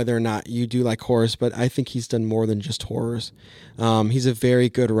 whether or not you do like horrors, but I think he's done more than just horrors. He's a very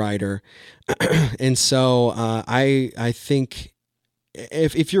good writer. And so I think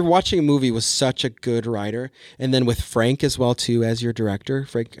if you're watching a movie with such a good writer, and then with Frank as well too as your director,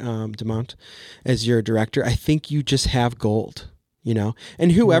 Frank Dumont as your director, I think you just have gold. You know,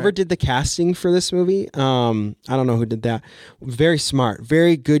 and whoever did the casting for this movie, I don't know who did that. Very smart,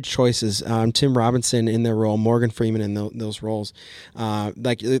 very good choices. Tim Robinson in their role, Morgan Freeman in those roles.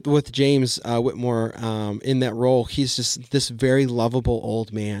 Like with James Whitmore in that role, he's just this very lovable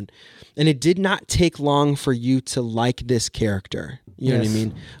old man. And it did not take long for you to like this character. You know what I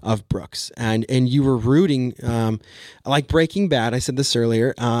mean? Of Brooks. And you were rooting, like Breaking Bad, I said this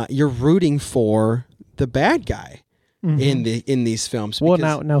earlier, you're rooting for the bad guy. Mm-hmm. in these films. Well,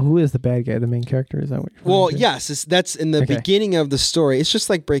 now who is the bad guy? The main character? Is that what you're Well, yes, that's in the beginning of the story. It's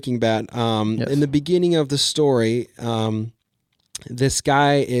just like Breaking Bad. In the beginning of the story, this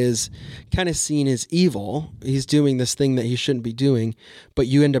guy is kind of seen as evil. He's doing this thing that he shouldn't be doing, but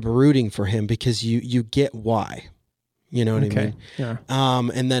you end up rooting for him because you get why. You know what I mean? Yeah.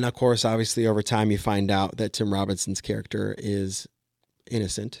 And then, of course, obviously, over time, you find out that Tim Robinson's character is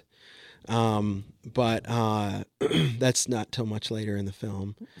innocent. But that's not till much later in the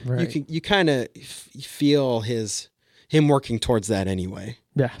film. Right. You kind of feel him working towards that anyway.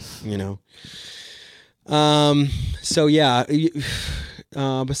 Yes. You know. So yeah.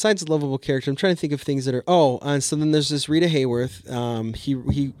 Besides the lovable character, I'm trying to think of things that are. And so then there's this Rita Hayworth.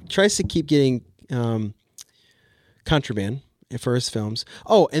 He tries to keep getting contraband for his films.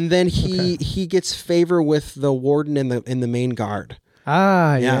 And then he gets favor with the warden and the main guard.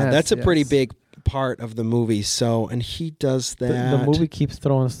 That's a pretty big part of the movie. So, and he does that. The movie keeps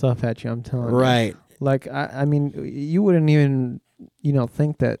throwing stuff at you, I'm telling you. Right. Like, I mean, you wouldn't even,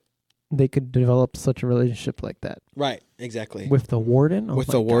 think that they could develop such a relationship like that. Right, exactly. With the warden? With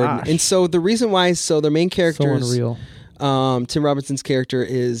the warden. Gosh. And so the reason why, the main character is... So unreal. Tim Robinson's character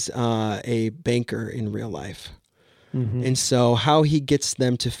is a banker in real life. Mm-hmm. And so how he gets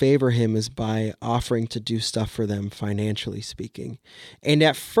them to favor him is by offering to do stuff for them, financially speaking. And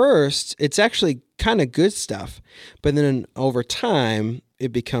at first, it's actually kind of good stuff. But then over time,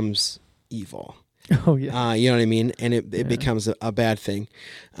 it becomes evil. Oh, yeah. You know what I mean? And it becomes a bad thing.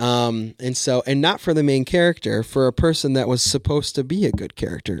 And not for the main character, for a person that was supposed to be a good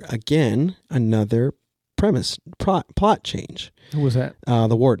character. Again, another plot change. Who was that?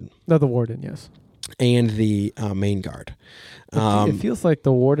 The warden. No, the warden, yes. And the main guard. It feels like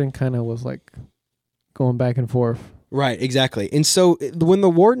the warden kind of was like going back and forth. Right, exactly. And so when the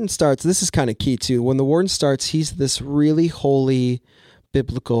warden starts, this is kind of key too. When the warden starts, he's this really holy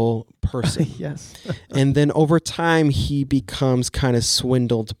biblical person. Yes. And then over time, he becomes kind of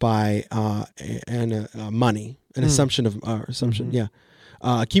swindled by money,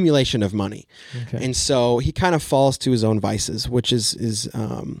 accumulation of money. Okay. And so he kind of falls to his own vices, which is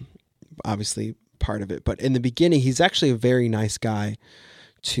obviously part of it. But in the beginning, he's actually a very nice guy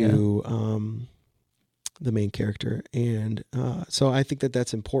to the main character. And so I think that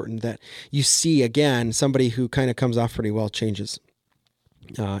that's important, that you see, again, somebody who kind of comes off pretty well changes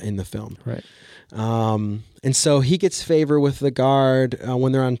in the film. Right. And so he gets favor with the guard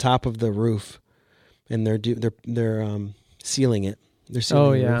when they're on top of the roof, and they're sealing it. They're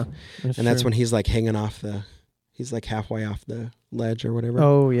sealing the roof. That's when he's like hanging off he's like halfway off the ledge or whatever.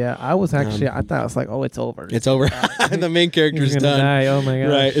 Oh yeah, I was actually I thought it was like, oh, it's over. It's over. The main character's done. Die. Oh my god.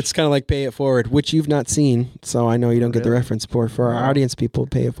 Right. It's kind of like Pay It Forward, which you've not seen, so I know you don't get the reference. For our audience people,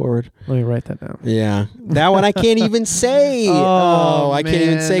 Pay It Forward. Let me write that down. Yeah, that one I can't even say. I can't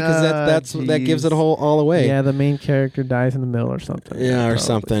even say because that gives it all away. Yeah, the main character dies in the middle or something. Yeah, or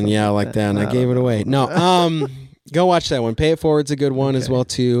something. Yeah, like that. And I gave it away. No. Go watch that one. Pay It Forward's a good one as well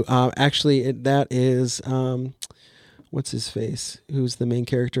too. Actually, that is what's his face? Who's the main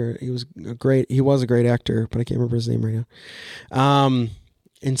character? He was a great actor, but I can't remember his name right now.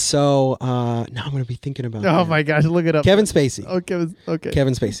 And so now I'm going to be thinking about. Oh my gosh, look it up. Kevin Spacey. Oh, Kevin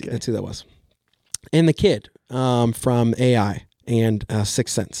Spacey. Okay. That's who that was. And the kid from AI and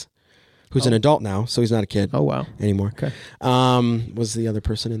Sixth Sense, who's an adult now, so he's not a kid. Oh wow. Anymore. Okay. Was the other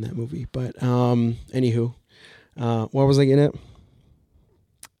person in that movie? But anywho. What was I getting at?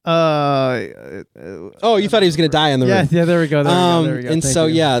 You thought he was going to die on the roof. Yeah, there we go. There we go. And so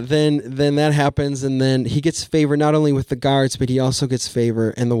then that happens, and then he gets favor not only with the guards, but he also gets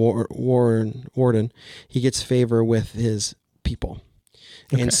favor, and the warden. He gets favor with his people,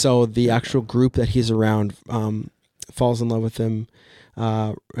 and so the actual group that he's around falls in love with him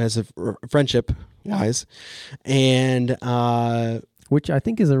as a friendship wise, and. Which I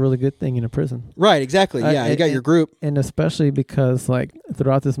think is a really good thing in a prison. Right, exactly. Yeah, you got your group. And especially because, like,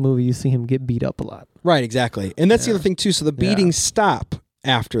 throughout this movie, you see him get beat up a lot. Right, exactly. And that's the other thing, too. So the beatings stop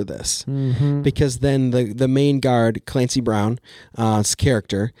after this because then the main guard, Clancy Brown's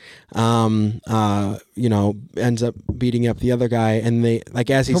character, ends up beating up the other guy. And they, like,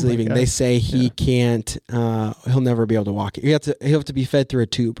 as he's leaving, they say he can't, he'll never be able to walk. He'll have to be fed through a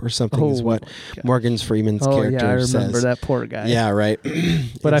tube or something is what Morgan Freeman's character says. I remember that poor guy. Yeah, right.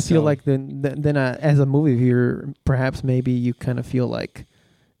 But I feel like then as a movie viewer, perhaps maybe you kind of feel like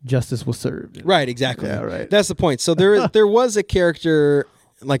justice was served. Right, exactly. Yeah, right. That's the point. So there was a character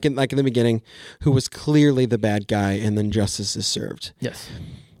like in the beginning who was clearly the bad guy, and then justice is served. Yes.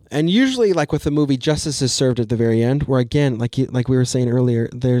 And usually, like with the movie, justice is served at the very end, where again, like we were saying earlier,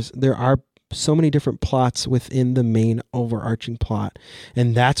 there are so many different plots within the main overarching plot,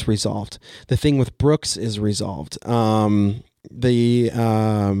 and that's resolved. The thing with Brooks is resolved. He's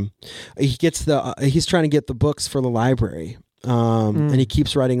trying to get the books for the library. And he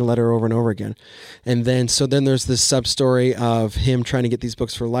keeps writing a letter over and over again. And then there's this sub story of him trying to get these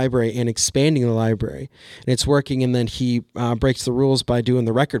books for the library and expanding the library, and it's working. And then he breaks the rules by doing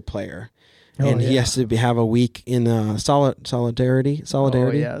the record player. He has to have a week in solidarity.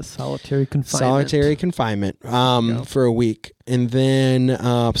 Oh, yeah, solitary confinement. Solitary confinement for a week. And then,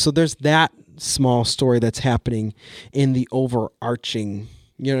 so there's that small story that's happening in the overarching,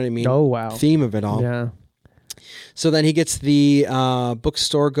 you know what I mean? Oh, wow. Theme of it all. Yeah. So then he gets the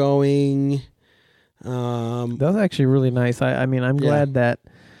bookstore going. That was actually really nice. I mean, I'm glad that,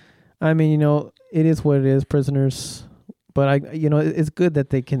 it is what it is, prisoners. But, it's good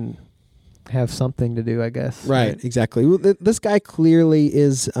that they can have something to do, I guess. Right, exactly. Well, this guy clearly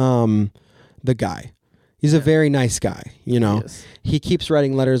is the guy. He's a very nice guy, Yes. He keeps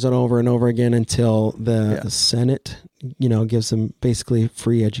writing letters over and over again until the Senate, gives him basically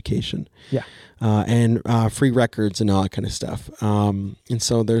free education. Yeah. And free records and all that kind of stuff. And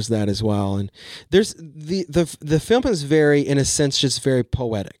so there's that as well. And there's the film is very, in a sense, just very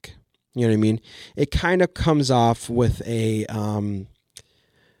poetic. You know what I mean? It kind of comes off with a,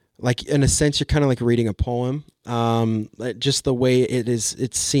 like in a sense, you're kind of like reading a poem. Just the way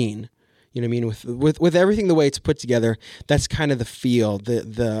it's seen. You know what I mean? With everything the way it's put together, that's kind of the feel,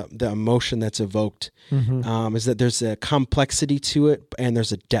 the emotion that's evoked. Is that there's a complexity to it and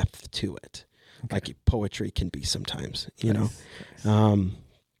there's a depth to it. Okay. Like poetry can be sometimes, Nice.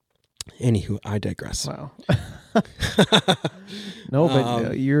 Anywho, I digress. Wow. No,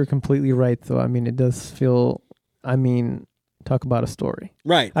 but you're completely right, though. I mean, it does feel, talk about a story.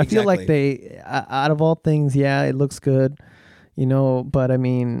 Right, I feel like they, out of all things, it looks good, but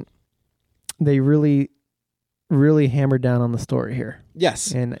they really, really hammered down on the story here.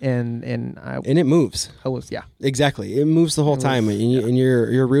 Yes. And it moves. Exactly. It moves the whole time. And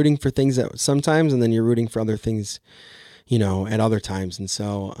you're rooting for things that sometimes, and then you're rooting for other things, at other times. And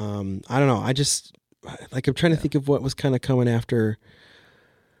so, I don't know. I just, I'm trying to think of what was kind of coming after.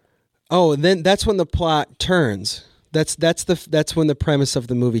 Oh, and then that's when the plot turns. That's when the premise of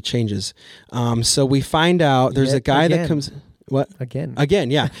the movie changes. So we find out there's a guy that comes. What? Again,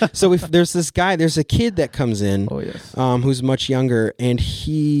 yeah. So there's this guy, there's a kid that comes in, who's much younger, and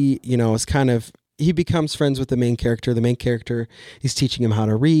he, he becomes friends with the main character. The main character, he's teaching him how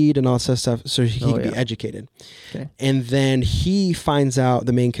to read and all this stuff so he can be educated. Okay. And then he finds out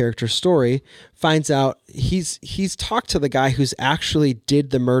the main character's story, finds out he's talked to the guy who's actually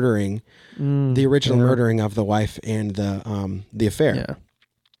did the murdering, the original murdering of the wife and the affair. Yeah.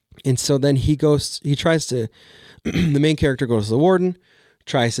 And so then he tries to, the main character goes to the warden,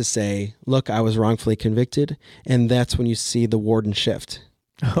 tries to say, look, I was wrongfully convicted. And that's when you see the warden shift.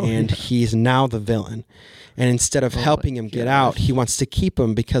 He's now the villain. And instead of helping him get out, he wants to keep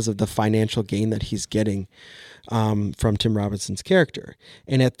him because of the financial gain that he's getting from Tim Robinson's character.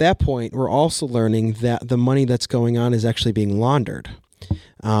 And at that point, we're also learning that the money that's going on is actually being laundered.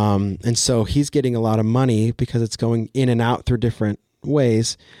 And so he's getting a lot of money because it's going in and out through different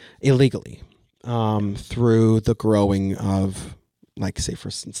ways illegally. Through the growing of, like, say, for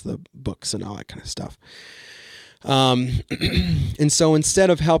instance, the books and all that kind of stuff. And so instead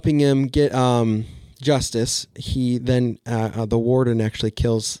of helping him get justice, he then, the warden actually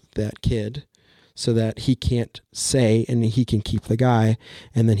kills that kid so that he can't say and he can keep the guy.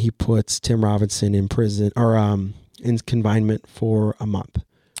 And then he puts Tim Robinson in prison or in confinement for a month.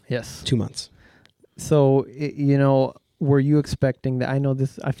 Yes. 2 months. So, were you expecting that? I know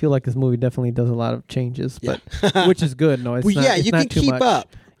this. I feel like this movie definitely does a lot of changes, but which is good. No, it's not. Yeah, you can keep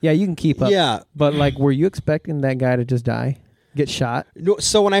up. Yeah, you can keep up. Yeah, but like, were you expecting that guy to just die, get shot? No.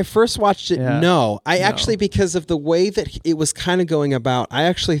 So when I first watched it, no, actually, because of the way that it was kind of going about, I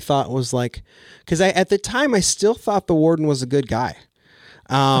actually thought it was like, because at the time I still thought the warden was a good guy.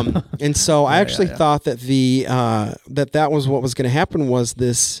 And so I actually thought that that was what was going to happen was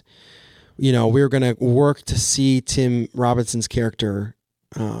this. We were going to work to see Tim Robinson's character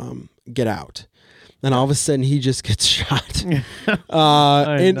get out. And all of a sudden he just gets shot. It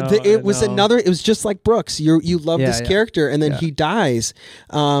was just like Brooks. You love this character and then he dies.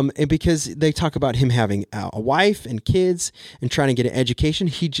 And because they talk about him having a wife and kids and trying to get an education,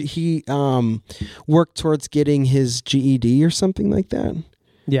 he worked towards getting his GED or something like that.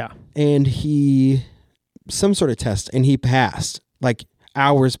 Yeah. And some sort of test, and he passed like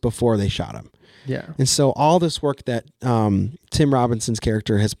hours before they shot him. Yeah. And so all this work that Tim Robinson's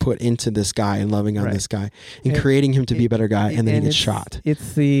character has put into this guy and loving on this guy and creating him to be a better guy, and then he gets shot.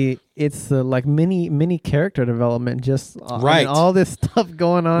 It's the like mini character development, just right. All this stuff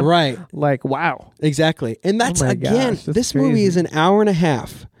going on. Right. Like, wow. Exactly. And that's this crazy. Movie is an hour and a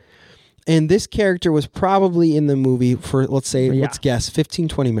half. And this character was probably in the movie for, let's guess, 15,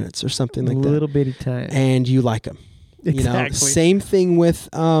 20 minutes or something like that. A little bitty time. And you like him. Exactly. Same thing with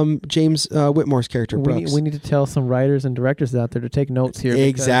James Whitmore's character, Brooks. We need to tell some writers and directors out there to take notes here.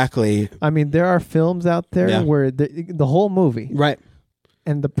 Exactly. Because, I mean, there are films out there where the whole movie, right,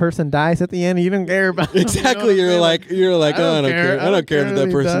 and the person dies at the end, and you don't care about them. Exactly. You're like, oh, I don't care. I don't care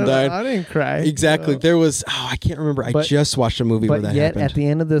that person died. I didn't cry. Exactly. There was, I can't remember. I just watched a movie where that happened. But yet, at the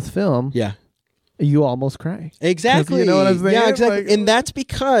end of this film, you almost cry. Exactly. You know what I'm saying? Yeah, exactly. Like, and that's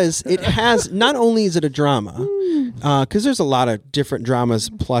because it has, not only is it a drama, because there's a lot of different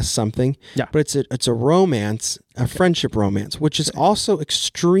dramas plus something, but it's a romance, a friendship romance, which is also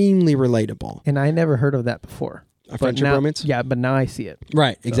extremely relatable. And I never heard of that before. A friendship romance? Yeah, but now I see it.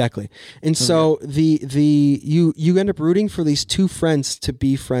 Right, exactly. And so you end up rooting for these two friends to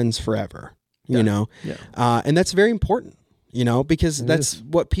be friends forever, you know? Yeah. And that's very important, because that's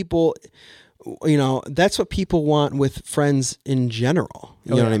what people... that's what people want with friends in general.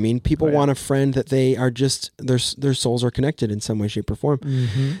 You know what I mean? People want a friend that they are just, their souls are connected in some way, shape, or form.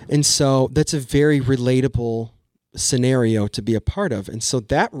 Mm-hmm. And so that's a very relatable scenario to be a part of. And so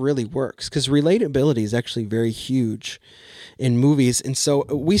that really works because relatability is actually very huge in movies. And so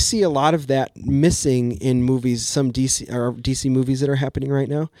we see a lot of that missing in movies, some DC movies that are happening right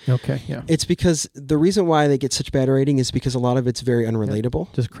now. Okay, yeah. It's because the reason why they get such bad rating is because a lot of it's very unrelatable.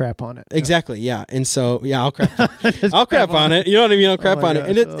 Yeah, just crap on it. Exactly, yeah. And so, I'll crap I'll crap on it. You know what I mean? I'll crap on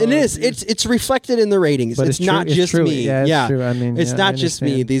it. And it's reflected in the ratings. But it's not just me. Yeah, it's true. I mean, it's not just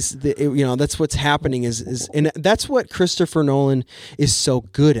me. That's what's happening is and that's what Christopher Nolan is so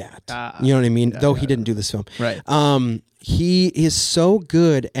good at. You know what I mean? Though he didn't do this film. Right. He is so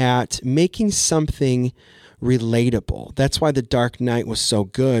good at making something relatable. That's why The Dark Knight was so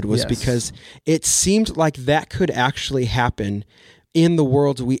good, because it seemed like that could actually happen in the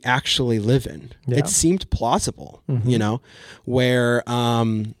world we actually live in. Yeah. It seemed plausible, where,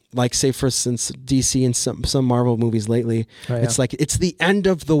 like, say, for instance, DC and some Marvel movies lately, it's like, it's the end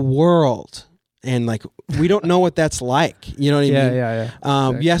of the world. And like, we don't know what that's like. You know what I mean? Yeah.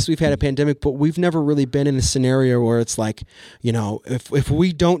 Exactly. Yes, we've had a pandemic, but we've never really been in a scenario where it's like, you know, if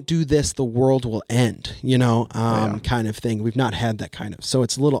we don't do this, the world will end, you know, kind of thing. We've not had that kind of, so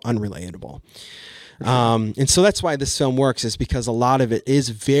it's a little unrelatable. And so that's why this film works, is because a lot of it is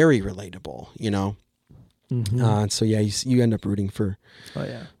very relatable, you know? And so, yeah, you end up rooting for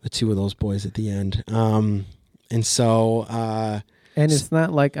the two of those boys at the end. And so, and it's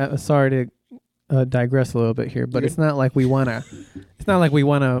not like, sorry to digress a little bit here, but it's not like we want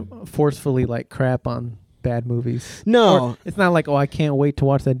to forcefully like crap on bad movies. No, or it's not like, oh, I can't wait to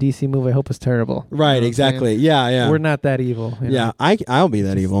watch that DC movie, I hope it's terrible. Right, you know exactly. Yeah. We're not that evil. Yeah, I'll be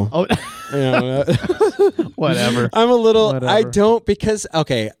that evil. Oh, whatever. I'm a little. Whatever. I don't, because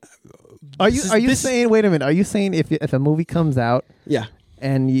okay. Are you saying? Wait a minute. Are you saying if a movie comes out,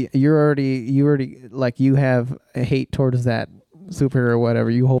 and you already like, you have a hate towards that superhero or whatever,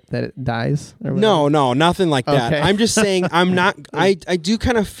 you hope that it dies? Or no, nothing like that. I'm just saying I'm not. I do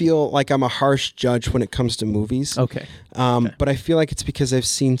kind of feel like I'm a harsh judge when it comes to movies. Okay. But I feel like it's because I've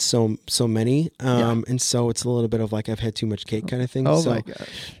seen so many, and so it's a little bit of like, I've had too much cake kind of thing. Oh so, my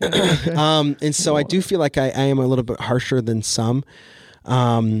gosh. And so I do feel like I am a little bit harsher than some.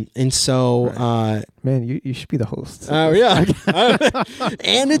 And so, man, you should be the host. Oh yeah.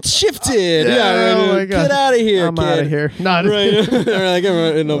 And it's shifted. Oh my God. Get out of here. I'm out of here. Not right.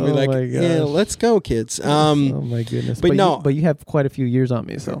 And they'll be like, yeah, let's go, kids. Oh my goodness. But you have quite a few years on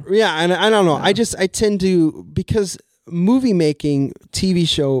me, so. Yeah, and I don't know. Yeah. I tend to, because movie making, TV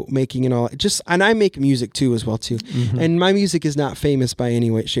show making, and all, and I make music too as well too. And my music is not famous by any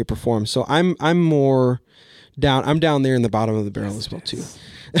way, shape, or form. So I'm more down. I'm down there in the bottom of the barrel as well too.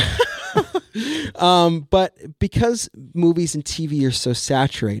 But because movies and TV are so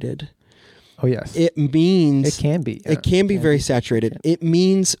saturated, it means it can be. It can be very saturated. It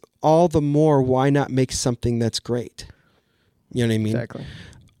means all the more, why not make something that's great? You know what I mean? Exactly.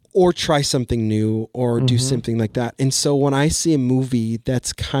 Or try something new, or do something like that. And so when I see a movie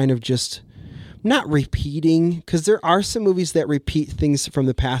that's kind of just not repeating, because there are some movies that repeat things from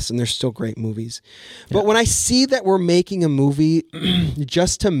the past and they're still great movies. But when I see that we're making a movie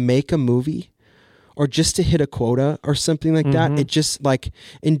just to make a movie, or just to hit a quota or something like that, it just, like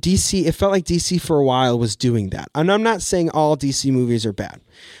in DC, it felt like DC for a while was doing that. And I'm not saying all DC movies are bad,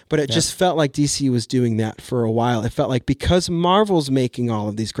 but it just felt like DC was doing that for a while. It felt like, because Marvel's making all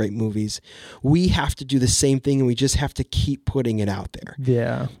of these great movies, we have to do the same thing, and we just have to keep putting it out there.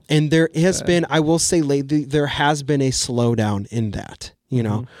 Yeah. And there has been, I will say lately, there has been a slowdown in that, you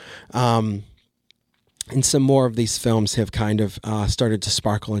know. And some more of these films have kind of started to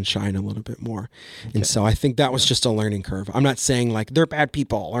sparkle and shine a little bit more. And so I think that was just a learning curve. I'm not saying like they're bad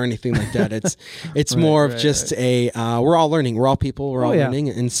people or anything like that. It's more of just a, we're all learning. We're all people. We're all learning.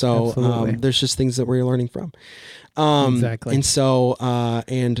 And so there's just things that we're learning from. Exactly. And so,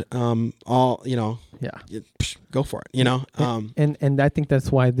 all, you know, go for it, you know? And I think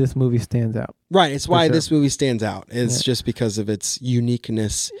that's why this movie stands out. Right. It's why this movie stands out. It's just because of its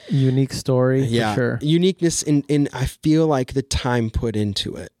uniqueness. Unique story. For sure. Uniqueness in I feel like the time put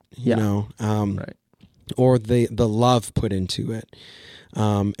into it, you know, or the love put into it.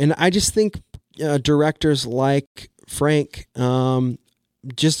 And I just think directors like Frank,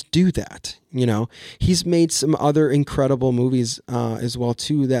 just do that. You know, he's made some other incredible movies as well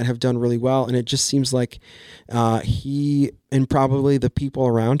too that have done really well, and it just seems like he and probably the people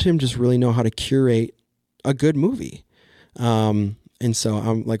around him just really know how to curate a good movie. And so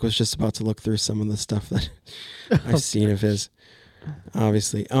I'm like, was just about to look through some of the stuff that I've seen of his.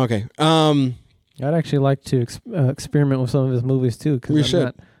 Obviously, okay. I'd actually like to experiment with some of his movies too,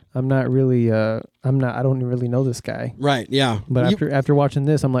 because I'm not really, I don't really know this guy. Right, yeah. But after watching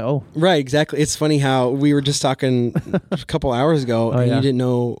this, I'm like, oh. Right, exactly. It's funny how we were just talking a couple hours ago, and you didn't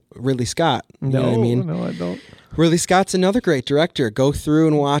know Ridley Scott. You know what I mean? No, I don't. Ridley Scott's another great director. Go through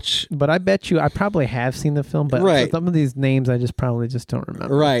and watch. But I bet you, I probably have seen the film, but some of these names I probably just don't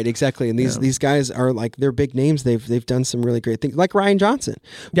remember. Right, exactly. And these guys are like, they're big names. They've done some really great things, like Rian Johnson.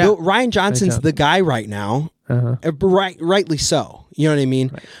 Yeah. Ryan Johnson's the guy right now. Rightly so. You know what I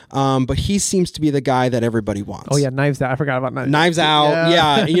mean? Right. But he seems to be the guy that everybody wants. Oh yeah, Knives Out. I forgot about Knives Out.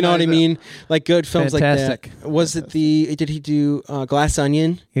 Yeah, you know what I mean? Like good films like that. Was it did he do Glass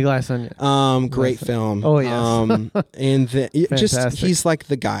Onion? Glass Onion. Great film. Oh yes. And he's like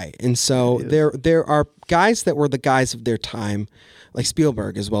the guy. And so there are guys that were the guys of their time, like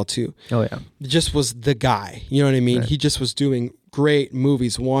Spielberg as well too. Oh yeah. Just was the guy. You know what I mean? Right. He just was doing great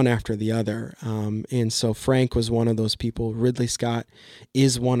movies one after the other. And so Frank was one of those people. Ridley Scott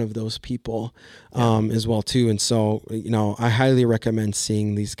is one of those people as well too. And so, you know, I highly recommend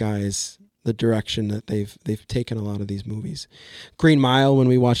seeing these guys the direction that they've taken a lot of these movies. Green Mile, when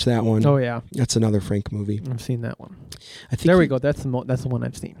we watched that one. Oh yeah, that's another Frank movie. I've seen that one. I think there we go. That's the one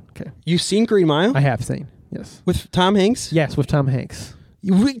I've seen. Okay, you've seen Green Mile? I have seen. Yes, with Tom Hanks. Yes, with Tom Hanks.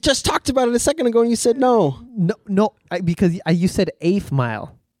 We just talked about it a second ago, and you said no. No, because you said 8th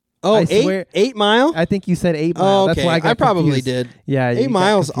Mile. Oh, 8 Mile? I think you said 8 Mile. Oh, okay. That's why I probably confused. did. Yeah, 8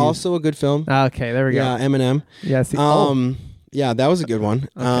 Mile's also a good film. Okay, there we go. Yeah, Eminem. Yeah, see, yeah, that was a good one.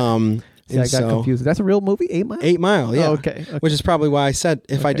 Okay. See, I got confused. That's a real movie, 8 Mile? 8 Mile, yeah. Oh, okay. Which is probably why I said,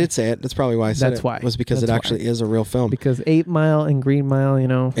 if I did say it, that's probably why I said that's it. Why. Was because that's it actually is a real film. Because 8 Mile and Green Mile,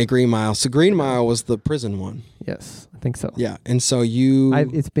 A Green Mile. So Green Mile was the prison one. Yes, I think so. Yeah, and so you...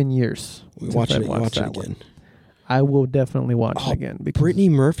 it's been years. We watch it again. I will definitely watch it again. Because Brittany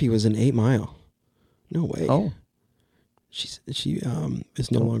Murphy was in 8 Mile. No way. Oh. She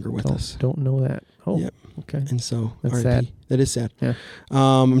is no longer with us. Don't know that. Oh, yep. Okay. And so that's sad. That is sad. Yeah.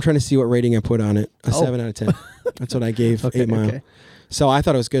 I'm trying to see what rating I put on it. A 7 out of 10. That's what I gave 8 Mile. Okay. So I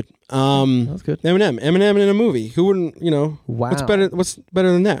thought it was good. That was good. Eminem in a movie. Who wouldn't? Wow. What's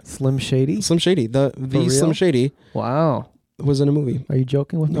better than that? Slim Shady. Slim Shady. The Slim Shady. Wow. Was in a movie. Are you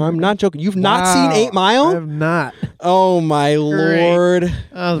joking with me? No, I'm not joking. You've not seen 8 Mile? I have not. Oh my Lord.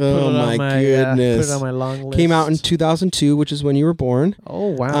 Oh my goodness. Put it on my long list. Came out in 2002, which is when you were born. Oh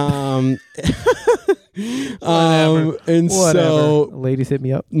wow. And Whatever. So ladies hit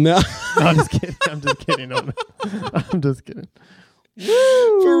me up. No. No, I'm just kidding. I'm just kidding.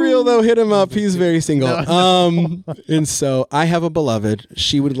 For real though, hit him up. He's very single. And so I have a beloved.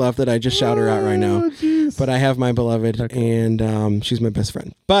 She would love that I just shout her out right now. Geez. But I have my beloved, and she's my best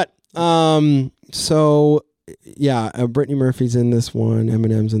friend. But so yeah, Brittany Murphy's in this one.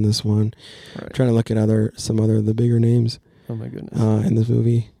 Eminem's in this one. Right. Trying to look at some other of the bigger names. Oh my goodness. In this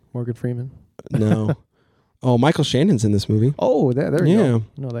movie. Morgan Freeman. No. Oh, Michael Shannon's in this movie. Oh, there you go.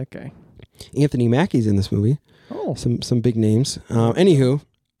 No, that guy. Anthony Mackie's in this movie. Oh, some big names. Anywho,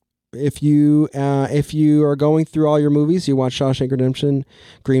 if you are going through all your movies, you watch Shawshank Redemption,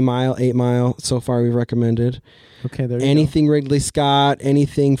 Green Mile, 8 Mile. So far, we've recommended. Okay, there you anything go. Ridley Scott,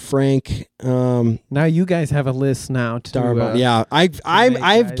 anything Frank. Now you guys have a list now to Darbo. Yeah,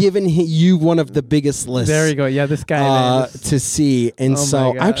 I've given you one of the biggest lists. There you go. Yeah, this guy to see, and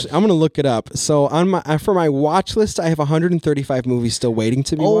so actually I'm gonna look it up. So on for my watch list, I have 135 movies still waiting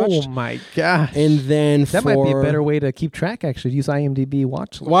to be watched. Oh my gosh! And then that might be a better way to keep track. Actually, use IMDb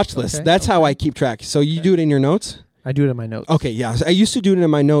watch list. Okay. That's how I keep track. So you do it in your notes. I do it in my notes. Okay, yeah. So I used to do it in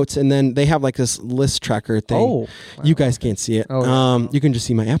my notes, and then they have like this list tracker thing. Oh, wow. You guys can't see it. Oh, you can just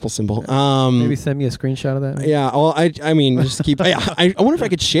see my Apple symbol. Maybe send me a screenshot of that. Maybe? Yeah. Well, I mean, just keep. I wonder if I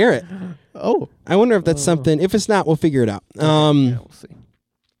could share it. Oh. I wonder if that's something. If it's not, we'll figure it out. Yeah, we'll see.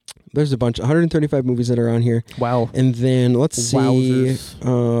 There's a bunch, 135 movies that are on here. Wow. And then let's see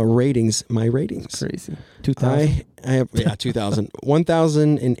ratings. My ratings. That's crazy. 2,000. I have 2,000.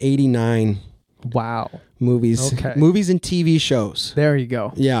 1,089. Wow. Movies. Okay. Movies and TV shows. There you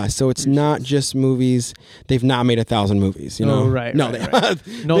go. Yeah, so it's not just movies. They've not made 1,000 movies, you know. Oh, right. No, right.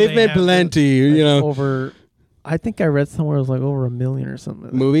 They've made plenty, you know. Over, I think I read somewhere it was like over 1 million or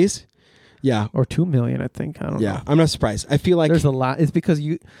something. Movies? Yeah. Or 2 million, I think. I don't know. Yeah, I'm not surprised. I feel like there's a lot. It's because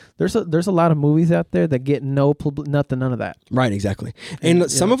there's a lot of movies out there that get none of that. Right, exactly. And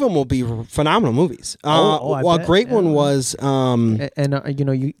some of them will be phenomenal movies. A great one was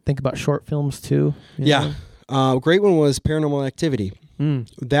you think about short films too. A great one was Paranormal Activity.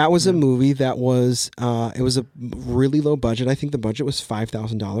 That was a movie that was it was a really low budget. I think the budget was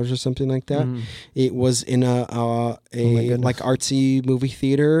 $5,000 or something like that. It was in a like artsy movie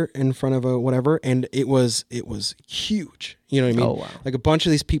theater in front of a whatever, and it was huge. You know what I mean? Oh, wow. Like a bunch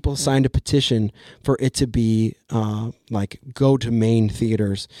of these people signed a petition for it to be like go to main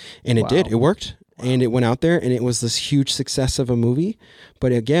theaters, and it did. It worked, and it went out there, and it was this huge success of a movie.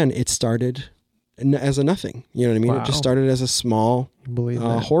 But again, it started as a nothing, you know what I mean? It just started as a small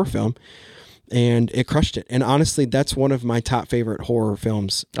horror film, and it crushed it. And honestly, that's one of my top favorite horror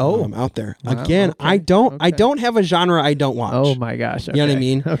films out there. Wow. Again, I don't have a genre I don't watch. Oh my gosh. Okay. You know what I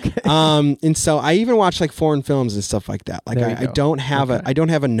mean? Okay. And so I even watch like foreign films and stuff like that. Like I don't have I don't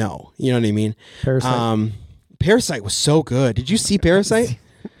have a no. You know what I mean? Parasite. Parasite was so good. Did you see Parasite?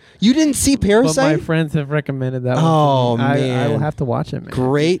 You didn't see Parasite? But my friends have recommended that one. Oh, man. I will have to watch it, man.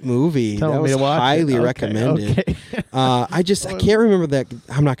 Great movie. That was highly recommended. Okay. I can't remember that.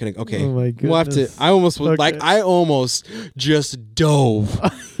 I'm not going to. Okay. Oh, my goodness. We'll have to. I almost just dove.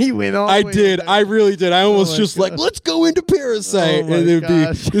 He went all I did. I really did. I almost let's go into Parasite. And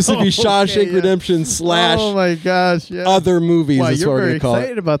this would be Shawshank Redemption / oh, my gosh. Yeah. Other movies. Wow, that's what we're going to call it. You're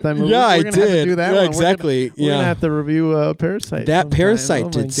very excited about that movie. Yeah, I did. Have to do that one. Exactly. We're going to have to review Parasite. That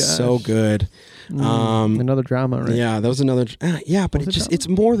Parasite did so good. Another drama, right? Yeah, that was another. Yeah, but it's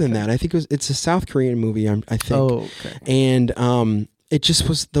more than that. I think it's a South Korean movie. I think. Oh, okay. And it just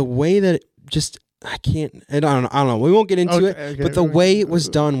was the way that it just. I don't know. We won't get into it, but the way it was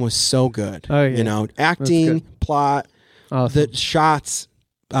done was so good. Oh, yeah. You know, acting, plot, the shots,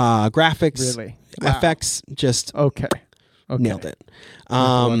 graphics, really? effects, just nailed it.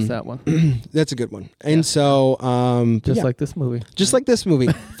 What's that one? That's a good one. And so, like this movie. Just like this movie,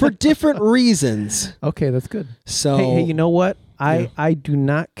 for different reasons. Okay, that's good. So, hey, you know what? I do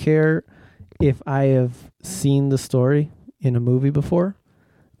not care if I have seen the story in a movie before.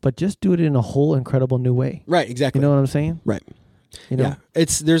 But just do it in a whole incredible new way. Right, exactly. You know what I'm saying? Right. You know? Yeah.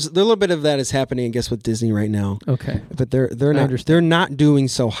 There's a little bit of that is happening, I guess, with Disney right now. Okay. But they're not doing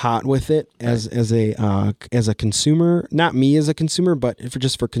so hot with it as a consumer. Not me as a consumer, but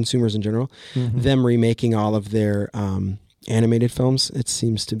just for consumers in general. Mm-hmm. Them remaking all of their animated films, it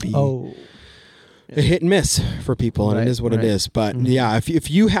seems to be a hit and miss for people, and it is what it is. But yeah,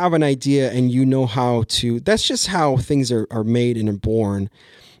 if you have an idea and you know how to, that's just how things are made and are born.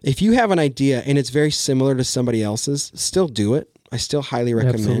 If you have an idea and it's very similar to somebody else's, still do it. I still highly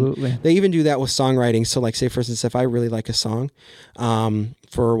recommend. Absolutely. They even do that with songwriting. So like, say for instance, if I really like a song,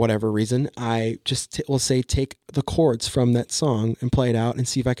 for whatever reason, I just will say, take the chords from that song and play it out and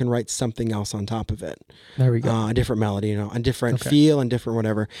see if I can write something else on top of it. There we go. A different melody, a different feel and different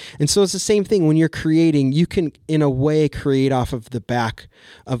whatever. And so it's the same thing when you're creating, you can in a way create off of the back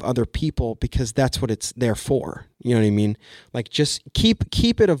of other people because that's what it's there for. You know what I mean? Like just keep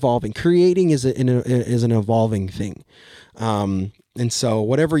it evolving. Creating is an evolving thing. And so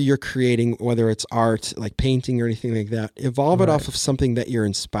whatever you're creating, whether it's art, like painting or anything like that, evolve it off of something that you're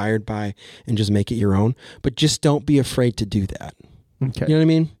inspired by and just make it your own. But just don't be afraid to do that. Okay. You know what I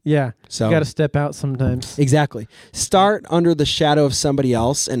mean? Yeah. So you got to step out sometimes. Exactly. Start under the shadow of somebody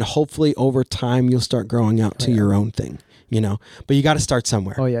else, and hopefully over time you'll start growing out to your own thing. But you got to start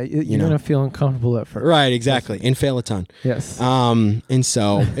somewhere. Oh yeah, you're gonna feel uncomfortable at first, right? Exactly, and fail a ton. Yes. And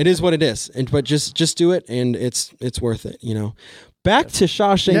so it is what it is, but just do it, and it's worth it. Back to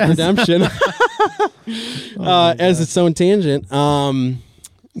Shawshank Redemption, as its own tangent.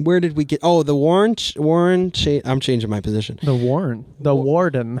 Where did we get? Oh, the Warren. I'm changing my position. The Warren. The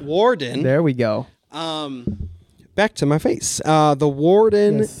Warden. Warden. There we go. Back to my face. The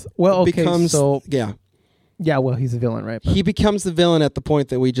Warden. Yes. Well, okay. Becomes, Yeah, well, he's a villain, right? He becomes the villain at the point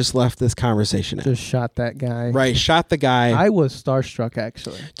that we just left this conversation at. Just shot that guy. Right, shot the guy. I was starstruck,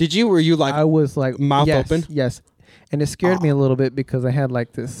 actually. Did you? Were you like? I was like mouth open. Yes, and it scared me a little bit because I had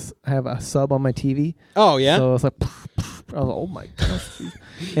like this. I have a sub on my TV. Oh yeah. So I was like, oh my gosh.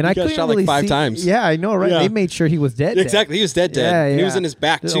 And I couldn't shot really like 5 see. times. Yeah, I know, right? Yeah. They made sure he was dead. Exactly, he was dead. Yeah, yeah. He was in his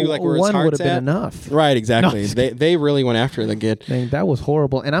back too, like where his heart's one would have been at. enough. Right, exactly. No. They really went after the kid. Dang, that was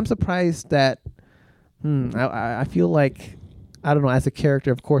horrible, and I'm surprised that. I feel like, I don't know, as a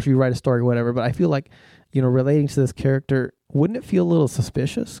character, of course you write a story, whatever, but I feel like, relating to this character, wouldn't it feel a little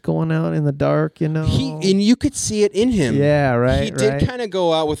suspicious going out in the dark, and you could see it in him. Yeah, right. He did kind of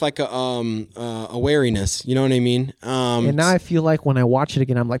go out with like a wariness, you know what I mean? And now I feel like when I watch it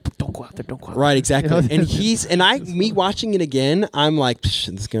again, I'm like, don't go out there, don't go out there. Right, exactly. And me watching it again, I'm like, this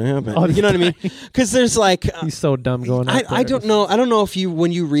is going to happen. Oh, you know what I mean? Because there's like... he's so dumb going out there. I don't know if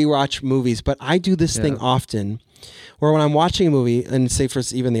when you rewatch movies, but I do this thing often. Where when I'm watching a movie, and say for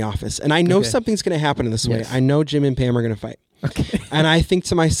even The Office, and I know something's going to happen in this way. I know Jim and Pam are going to fight. Okay. And I think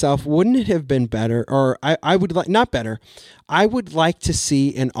to myself, wouldn't it have been better, or I would like, not better, I would like to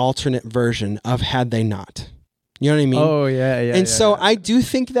see an alternate version of had they not. You know what I mean? Oh, yeah. And so I do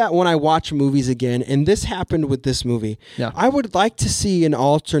think that when I watch movies again, and this happened with this movie, I would like to see an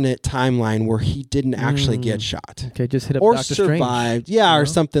alternate timeline where he didn't actually get shot. Okay, just hit up or Doctor survived. Strange. Yeah, or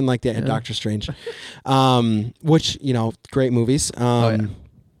something like that in Doctor Strange. Which, great movies. Done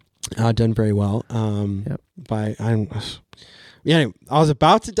very well. Anyway, I was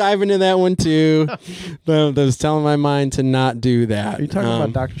about to dive into that one too, but I was telling my mind to not do that. Are you talking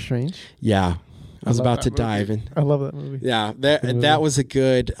about Doctor Strange? Yeah. I was about to dive in. I love that movie. Yeah, that was a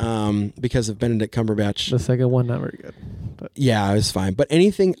good, because of Benedict Cumberbatch. The second one, not very good. But. Yeah, it was fine. But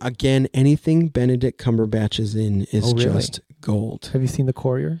anything Benedict Cumberbatch is in is just gold. Have you seen The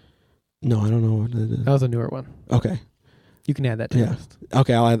Courier? No, I don't know what it is. That was a newer one. Okay. You can add that to your list.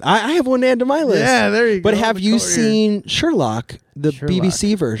 Okay, I have one to add to my list. Yeah, there you go. But have you seen Sherlock, the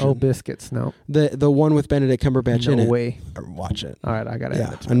BBC version? Oh, biscuits, no. The one with Benedict Cumberbatch in it. No way. Watch it. All right, I got to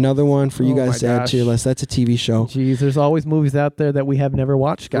add it. Another one for you guys to add to your list. That's a TV show. Jeez, there's always movies out there that we have never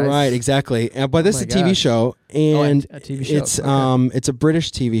watched, guys. Right, exactly. But this is a TV show, and a TV show. It's a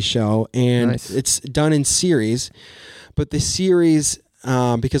British TV show, and it's done in series. But the series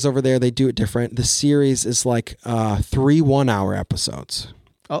because over there they do it different. The series is like 3 1-hour episodes.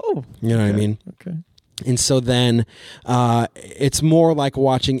 Oh. You know what I mean? Okay. And so then it's more like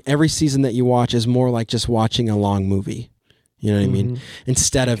watching, every season that you watch is more like just watching a long movie. You know what I mean?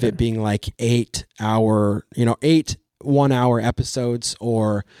 Instead of it being like 8 1-hour episodes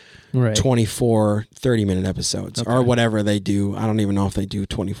or 24 30-minute episodes or whatever they do. I don't even know if they do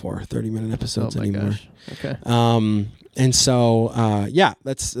 24 30-minute episodes anymore. Gosh. Okay. And so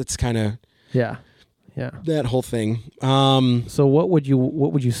that's kind of that whole thing. So what would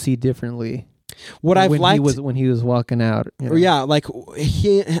you see differently? What I've liked when he was walking out. You know? Yeah, like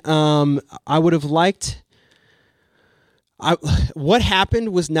I would have liked. What happened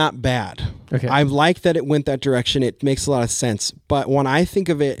was not bad. Okay. I like that it went that direction. It makes a lot of sense. But when I think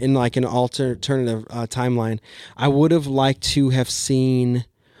of it in like an alternative timeline, I would have liked to have seen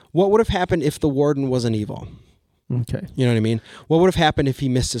what would have happened if the warden wasn't evil. Okay. You know what I mean? What would have happened if he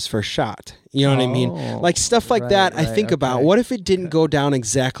missed his first shot? You know what I mean? Like stuff like that. I think about what if it didn't go down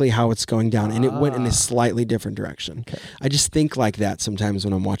exactly how it's going down and it went in a slightly different direction. Okay. I just think like that sometimes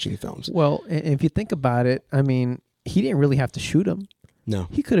when I'm watching films. Well, if you think about it, I mean, he didn't really have to shoot him. No.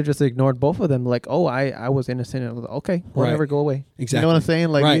 He could have just ignored both of them. Like, oh, I was innocent. And I was like, okay, whatever, go away. Exactly. You know what I'm saying?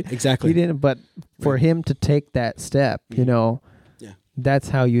 Like, exactly. He didn't, but for him to take that step, you know, that's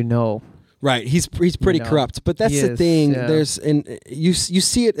how you know. Right, he's pretty corrupt, but that's the thing. Yeah. There's you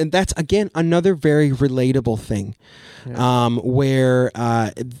see it, and that's again another very relatable thing, where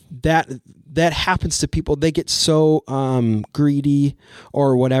that happens to people. They get so greedy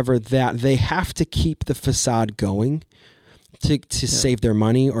or whatever that they have to keep the facade going to save their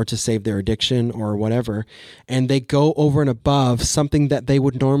money or to save their addiction or whatever, and they go over and above something that they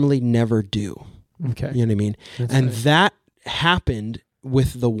would normally never do. Okay, you know what I mean? That happened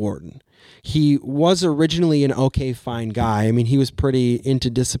with the warden. He was originally an okay, fine guy. I mean, he was pretty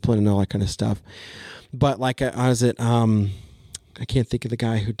into discipline and all that kind of stuff. But like, I can't think of the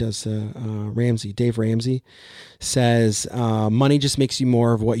guy who does Ramsey. Dave Ramsey says, money just makes you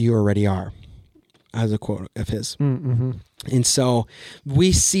more of what you already are, as a quote of his. Mm-hmm. And so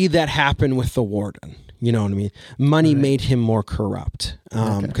we see that happen with the warden. You know what I mean? Money made him more corrupt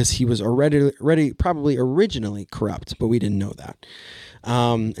because he was already probably originally corrupt, but we didn't know that.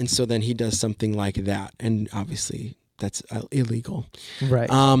 And so then he does something like that, and obviously that's illegal. Right.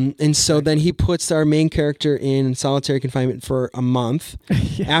 And so then he puts our main character in solitary confinement for a month.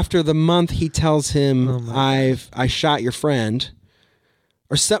 After the month, he tells him, I shot your friend.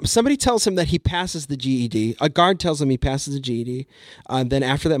 Or somebody tells him that he passes the GED. A guard tells him he passes the GED. Then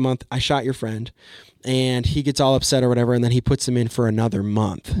after that month, I shot your friend. And he gets all upset or whatever, and then he puts him in for another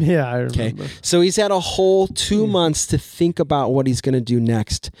month. Yeah, I remember. Okay? So he's had a whole 2 months to think about what he's going to do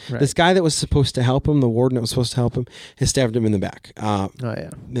next. Right. This guy that was supposed to help him, the warden that was supposed to help him, has stabbed him in the back.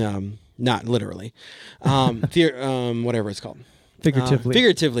 Not literally. Whatever it's called.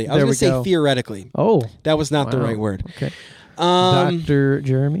 Figuratively. I was going to say theoretically. Oh. That was not the right word. Okay. Dr.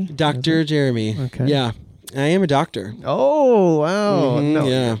 Jeremy? Dr. Jeremy. Okay. Yeah. I am a doctor. Oh, wow. Mm-hmm. No,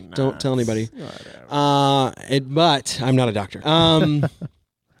 yeah, don't tell anybody. But I'm not a doctor. And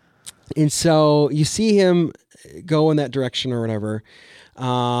so you see him go in that direction or whatever.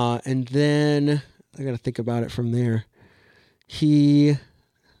 And then I got to think about it from there.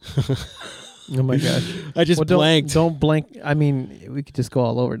 Oh my gosh! I just blanked. Don't blank. I mean, we could just go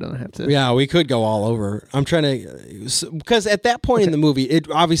all over. Don't have to. Yeah, we could go all over. I'm trying to, because at that point in the movie, it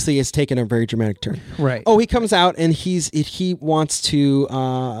obviously has taken a very dramatic turn. Right. Oh, he comes out and he wants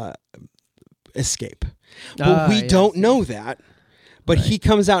to escape. But we don't know that. But he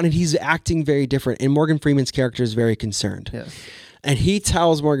comes out and he's acting very different. And Morgan Freeman's character is very concerned. Yes. And he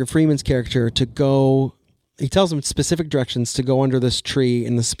tells Morgan Freeman's character to go. He tells him specific directions to go under this tree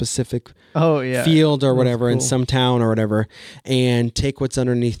in the specific field or whatever in some town or whatever, and take what's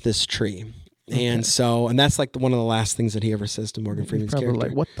underneath this tree. Okay. And that's like one of the last things that he ever says to Morgan Freeman's character.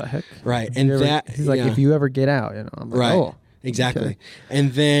 Like, what the heck? Right. He's like, if you ever get out, you know. I'm like, right. Oh, exactly. Okay.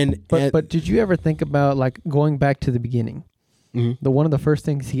 And then, but did you ever think about like going back to the beginning? Mm-hmm. One of the first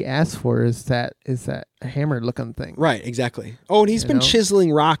things he asks for is that hammer looking thing. Right, exactly. Oh, and he's been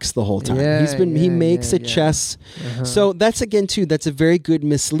chiseling rocks the whole time. He makes a chess. Uh-huh. So that's that's a very good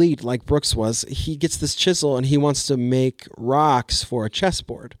mislead, like Brooks was. He gets this chisel and he wants to make rocks for a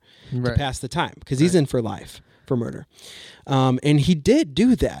chessboard to pass the time because he's in for life for murder. And he did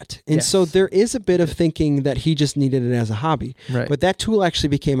do that. And so there is a bit of thinking that he just needed it as a hobby. Right. But that tool actually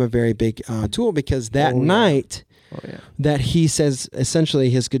became a very big tool because that night... that he says essentially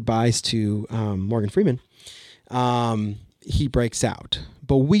his goodbyes to Morgan Freeman, he breaks out.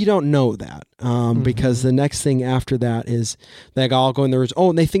 But we don't know that because the next thing after that is they all go in the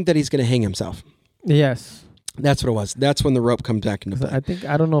and they think that he's going to hang himself. Yes. That's what it was. That's when the rope comes back into play.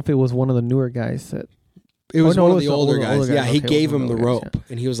 I don't know if it was one of the newer guys that. It was one of the older guys. Yeah, okay, he gave him the rope,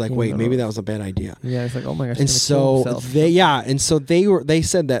 and he was like, "Wait, maybe that was a bad idea." Yeah, it's like, "Oh my gosh!" And so they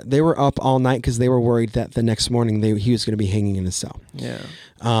said that they were up all night because they were worried that the next morning he was going to be hanging in a cell. Yeah,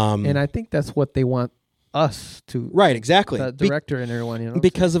 and I think that's what they want us to. Right, exactly. The director and everyone,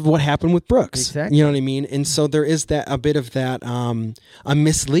 because of what happened with Brooks. Exactly. You know what I mean? And so there is a bit of that a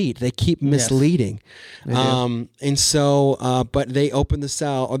mislead. They keep misleading. Yes. And so but they open the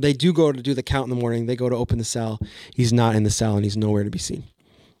cell, or they do go to do the count in the morning. They go to open the cell. He's not in the cell, and he's nowhere to be seen.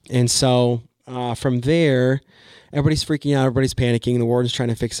 And so from there, everybody's freaking out. Everybody's panicking. The warden's trying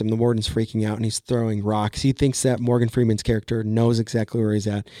to fix him. The warden's freaking out, and he's throwing rocks. He thinks that Morgan Freeman's character knows exactly where he's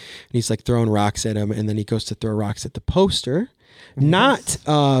at, and he's like throwing rocks at him. And then he goes to throw rocks at the poster, not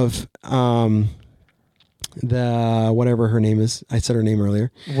of the whatever her name is. I said her name earlier.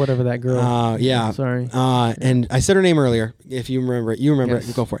 Whatever that girl. Yeah. Sorry. And I said her name earlier. If you remember it,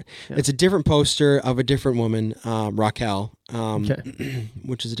 Yes. Go for it. Yeah. It's a different poster of a different woman, Raquel, Okay.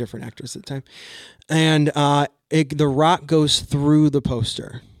 which is a different actress at the time. And the rock goes through the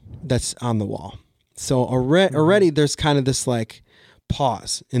poster that's on the wall. So already there's kind of this like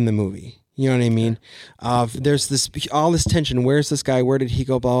pause in the movie. You know what I mean? There's all this tension. Where's this guy? Where did he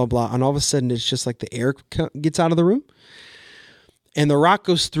go? Blah, blah, blah. And all of a sudden it's just like the air gets out of the room. And the rock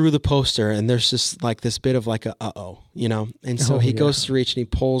goes through the poster, and there's just like this bit of like a and so he goes to reach and he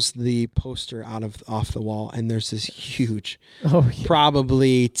pulls the poster off the wall, and there's this huge,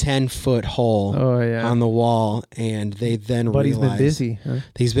 probably 10-foot hole on the wall, and they then realize he's been busy. Huh?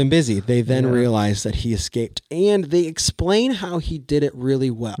 He's been busy. They then realize that he escaped, and they explain how he did it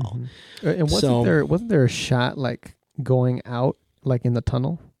really well. Mm-hmm. And wasn't there a shot like going out like in the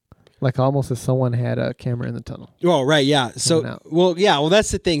tunnel? Like almost as someone had a camera in the tunnel. Oh, right, yeah. So,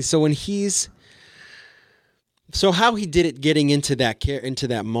 that's the thing. So how he did it getting into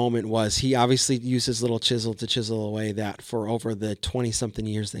that moment was he obviously used his little chisel to chisel away that for over the 20-something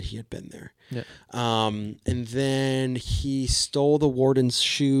years that he had been there. Yeah. And then he stole the warden's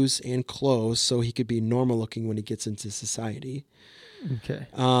shoes and clothes so he could be normal looking when he gets into society. Okay.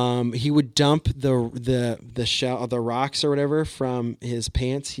 He would dump the shell, the rocks or whatever from his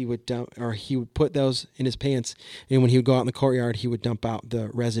pants. He would put those in his pants, and when he would go out in the courtyard, he would dump out the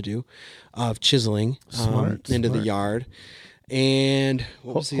residue of chiseling into the yard. And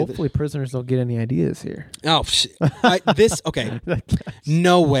hopefully prisoners don't get any ideas here. Oh, okay.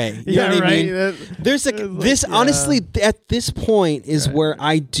 No way. You know what I mean? There's honestly at this point is where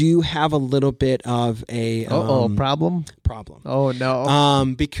I do have a little bit of a problem. Oh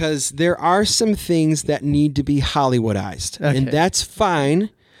no. Because there are some things that need to be Hollywoodized, and that's fine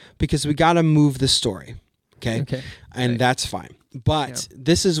because we got to move the story. Okay. And that's fine. But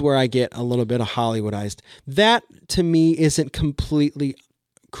this is where I get a little bit of Hollywoodized. That, to me, isn't completely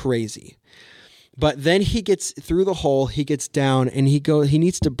crazy. But then he gets through the hole, he gets down, and he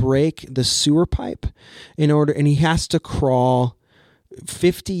needs to break the sewer pipe and he has to crawl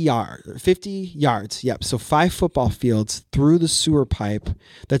 50 yards. Yep. So 5 football fields through the sewer pipe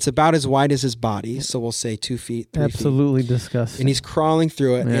that's about as wide as his body. So we'll say 2 feet, 3 feet. Absolutely disgusting. And he's crawling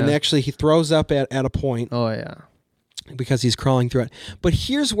through it. Yeah. And actually he throws up at a point. Oh, yeah. Because he's crawling through it. But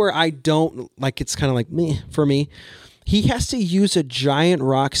here's where I don't like, it's kind of like meh for me. He has to use a giant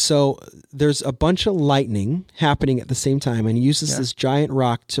rock. So there's a bunch of lightning happening at the same time, and he uses this giant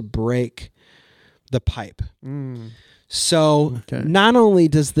rock to break the pipe. So not only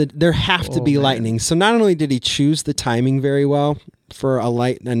does there have to be lightning. So not only did he choose the timing very well for a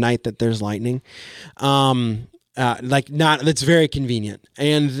night that there's lightning, that's very convenient.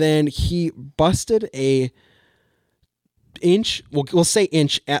 And then he busted a inch, we'll say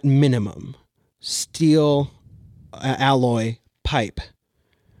inch at minimum, steel alloy pipe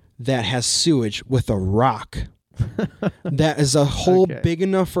that has sewage with a rock that is a hole big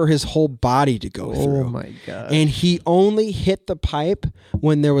enough for his whole body to go through. Oh my God. And he only hit the pipe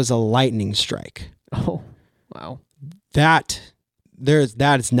when there was a lightning strike. Oh, wow. That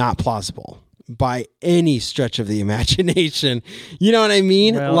is not plausible by any stretch of the imagination. You know what I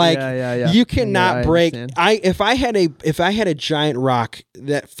mean? Well, you cannot break. Understand. If I had a giant rock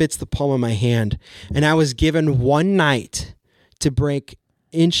that fits the palm of my hand, and I was given one night to break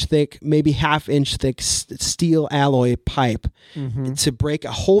inch thick, maybe half inch thick steel alloy pipe to break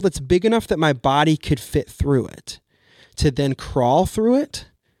a hole that's big enough that my body could fit through it, to then crawl through it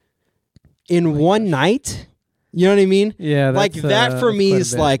in one night. You know what I mean? Yeah. That for me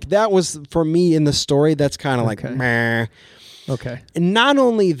is like, that was for me in the story. That's kind of like, meh. Okay. And not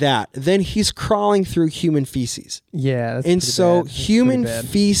only that, then he's crawling through human feces. Yeah. That's and so bad. human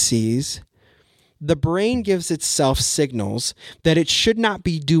feces, the brain gives itself signals that it should not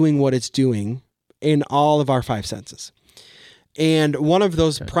be doing what it's doing in all of our 5 senses. And one of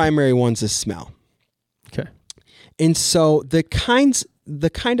those primary ones is smell. Okay. And so the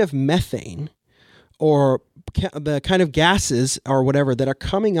kind of methane or the kind of gases or whatever that are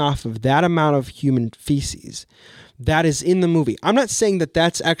coming off of that amount of human feces that is in the movie. I'm not saying that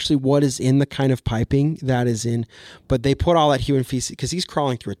that's actually what is in the kind of piping that is in, but they put all that human feces because he's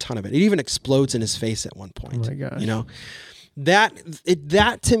crawling through a ton of it. It even explodes in his face at one point. Oh my gosh. You know, that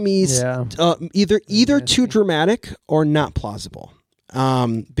to me is either too dramatic or not plausible.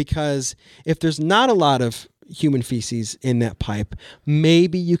 Because if there's not a lot of human feces in that pipe,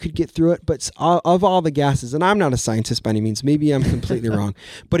 maybe you could get through it. But of all the gases, and I'm not a scientist by any means, maybe I'm completely wrong.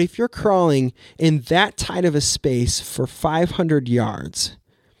 But if you're crawling in that tight of a space for 500 yards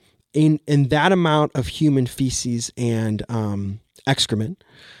in that amount of human feces and excrement,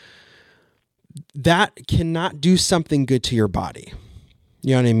 that cannot do something good to your body.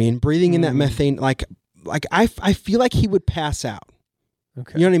 You know what I mean? Breathing in that methane, like I feel like he would pass out.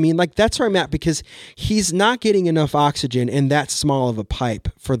 Okay. You know what I mean? Like that's where I'm at because he's not getting enough oxygen in that small of a pipe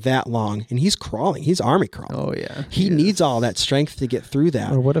for that long. And he's crawling. He's army crawling. Oh, yeah. He needs all that strength to get through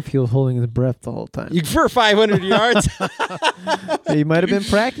that. Or what if he was holding his breath the whole time? For 500 yards? He might have been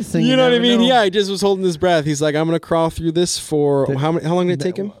practicing. You know what I mean? Yeah, he just was holding his breath. He's like, I'm going to crawl through this for... How long did it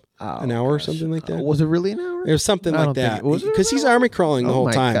take him? An hour or something like that? Was it really an hour? It was something like that. Because he's army crawling the whole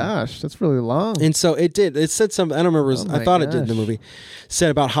time. Oh my gosh, that's really long. And so it did. It said something. I don't remember. I thought it did in the movie.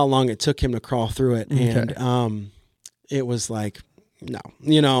 Said about how long it took him to crawl through it. Okay. And it was like, no.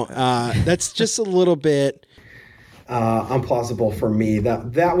 You know, that's just a little bit implausible for me.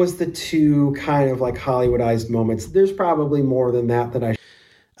 That was the two kind of like Hollywoodized moments. There's probably more than that I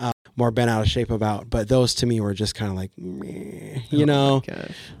more bent out of shape about, but those to me were just kind of like, meh, you know?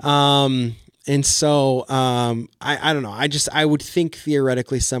 And so, I don't know. I would think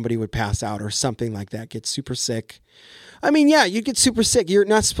theoretically somebody would pass out or something like that, get super sick. I mean, yeah, you get super sick. You're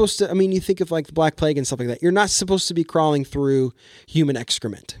not supposed to, you think of like the Black Plague and stuff like that. You're not supposed to be crawling through human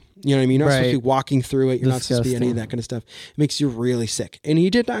excrement. You know what I mean? You're not supposed to be walking through it. You're not supposed to be any of that kind of stuff. It makes you really sick. And he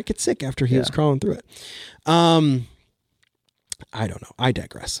did not get sick after he was crawling through it. I don't know. I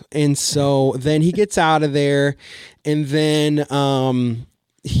digress. And so then he gets out of there, and then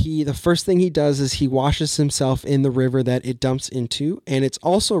the first thing he does is he washes himself in the river that it dumps into, and it's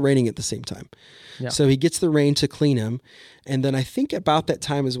also raining at the same time. Yeah. So he gets the rain to clean him, and then I think about that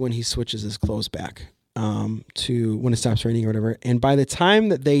time is when he switches his clothes back to when it stops raining or whatever. And by the time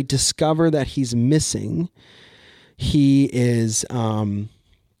that they discover that he's missing, he is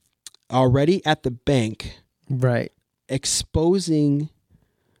already at the bank. Right.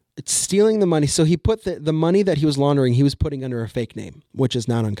 Stealing the money. So he put the money that he was laundering, he was putting under a fake name, which is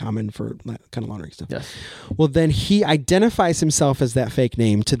not uncommon for that kind of laundering stuff. Yes. Well, then he identifies himself as that fake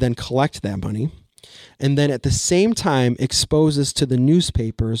name to then collect that money. And then at the same time exposes to the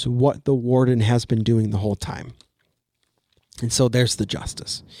newspapers what the warden has been doing the whole time. And so there's the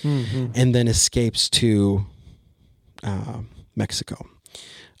justice. Mm-hmm. And then escapes to Mexico.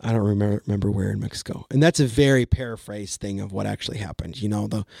 I don't remember where in Mexico. And that's a very paraphrased thing of what actually happened. You know,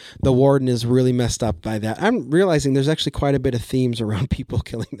 the warden is really messed up by that. I'm realizing there's actually quite a bit of themes around people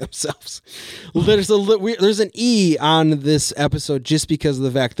killing themselves. There's an E on this episode just because of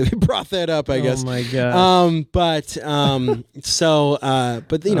the fact that we brought that up, I guess. Oh my God. But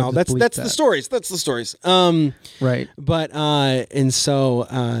you know, that's the stories. That's the stories. Right. But and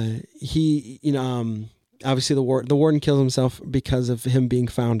so he, you know, obviously, the warden kills himself because of him being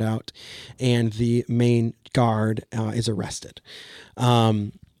found out, and the main guard is arrested.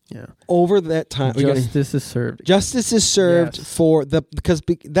 Over that time, justice is served. Justice is served because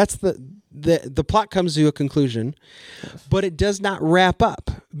that's the plot comes to a conclusion, but it does not wrap up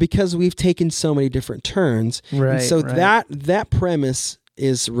because we've taken so many different turns. Right. And so that premise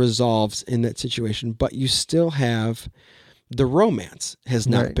is resolved in that situation, but you still have the romance has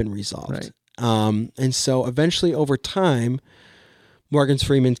not been resolved. Right. And so eventually over time, Morgan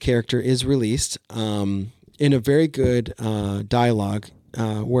Freeman's character is released in a very good dialogue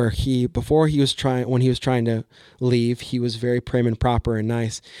where when he was trying to leave, he was very prim and proper and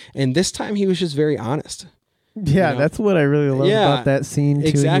nice. And this time he was just very honest. Yeah, you know? That's what I really love about that scene too.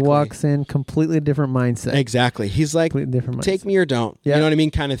 Exactly. He walks in completely different mindset. Exactly. He's like, take me or don't. Yeah. You know what I mean?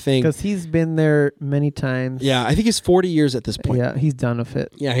 Kind of thing. Because he's been there many times. Yeah, I think he's 40 years at this point. Yeah, he's done with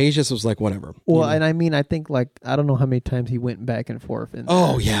it. Yeah, he just was like, whatever. Well, and I mean, I think like, I don't know how many times he went back and forth.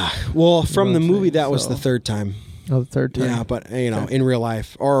 Yeah. Well, from the movie, that was the third time. Oh, the third time. Yeah, but in real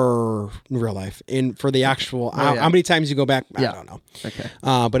life for the actual, how many times you go back, I don't know. Okay.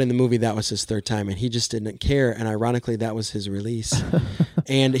 But in the movie, that was his third time, and he just didn't care. And ironically, that was his release.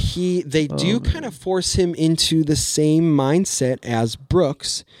 And they do kind of force him into the same mindset as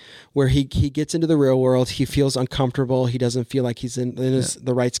Brooks, where he gets into the real world. He feels uncomfortable. He doesn't feel like he's in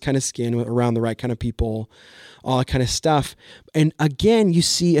the right kind of skin, around the right kind of people, all that kind of stuff. And again, you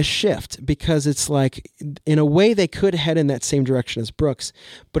see a shift, because it's like, in a way, they could head in that same direction as Brooks,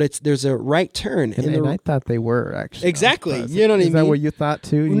 but there's a right turn. And I thought they were, actually. Exactly. You know what I mean? Is that what you thought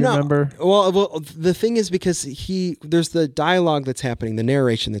too? You remember? Well, the thing is, because there's the dialogue that's happening, the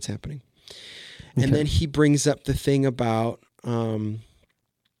narration that's happening. And then he brings up the thing about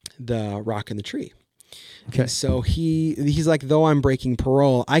the rock and the tree. Okay. So he's like, though I'm breaking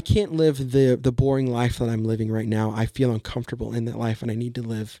parole, I can't live the boring life that I'm living right now. I feel uncomfortable in that life, and I need to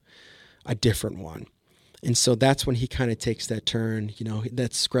live a different one. And so that's when he kind of takes that turn,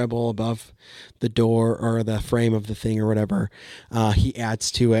 that scribble above the door or the frame of the thing or whatever. He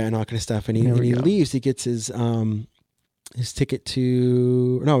adds to it and all kind of stuff. And he leaves. He gets his ticket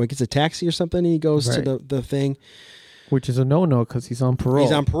he gets a taxi or something. And he goes to the thing. Which is a no-no, because he's on parole.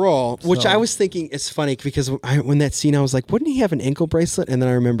 He's on parole, which I was thinking is funny, because when that scene, I was like, wouldn't he have an ankle bracelet? And then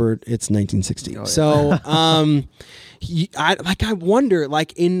I remembered it's 1960. Oh, yeah. So I wonder,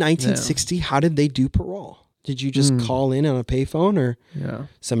 like, in 1960, how did they do parole? Did you just call in on a payphone, or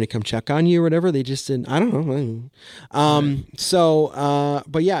somebody come check on you or whatever? They just didn't, I don't know.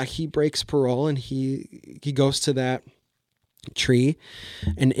 But yeah, he breaks parole, and he goes to that tree,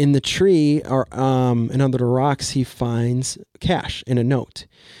 and in the tree and under the rocks, he finds cash in a note,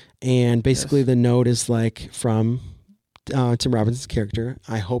 and basically the note is like from Tim Robinson's character.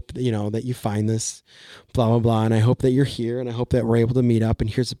 I hope that you find this, blah blah blah, and I hope that you're here, and I hope that we're able to meet up, and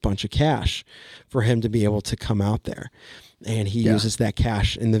here's a bunch of cash for him to be able to come out there. And he uses that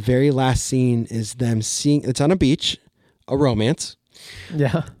cash, and the very last scene is them seeing, it's on a beach, a romance.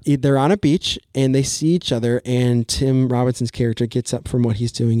 Yeah. They're on a beach, and they see each other, and Tim Robinson's character gets up from what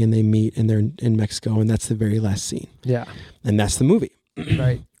he's doing, and they meet, and they're in Mexico, and that's the very last scene. Yeah. And that's the movie.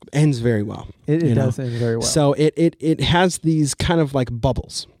 Right. Ends very well. It does end very well. So it has these kind of like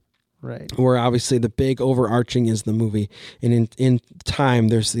bubbles. Right. Where obviously the big overarching is the movie. And in time,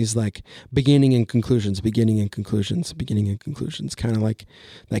 there's these like beginning and conclusions, kind of like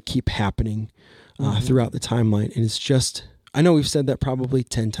that keep happening throughout the timeline. And it's just, I know we've said that probably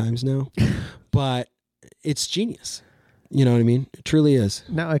 10 times now, but it's genius. You know what I mean? It truly is.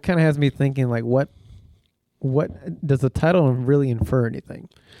 Now it kind of has me thinking, like, what does the title really infer anything?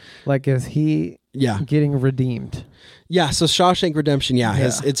 Like, is he getting redeemed? Yeah, so Shawshank Redemption,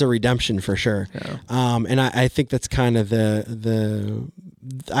 it's a redemption for sure. Yeah. And I think that's kind of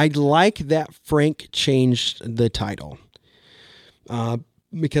I like that Frank changed the title.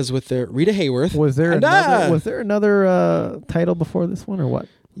 Because with the Rita Hayworth, was there another title before this one, or what?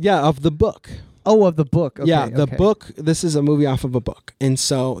 Yeah, of the book. Oh, of the book. Okay, yeah, the book. This is a movie off of a book, and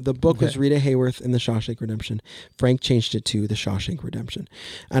so the book was Rita Hayworth in The Shawshank Redemption. Frank changed it to The Shawshank Redemption,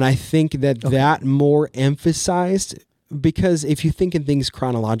 and I think that more emphasized, because if you think in things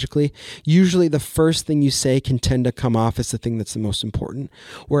chronologically, usually the first thing you say can tend to come off as the thing that's the most important,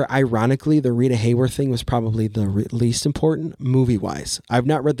 where ironically the Rita Hayworth thing was probably the least important movie-wise. I've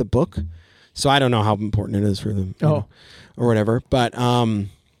not read the book, so I don't know how important it is for them or whatever, but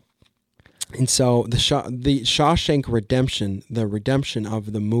and so the Shawshank Redemption, the redemption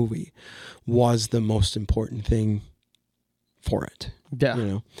of the movie, was the most important thing for it.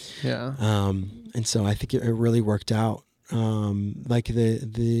 Yeah. Yeah. And so I think it really worked out. Like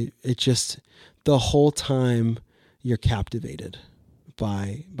the whole time you're captivated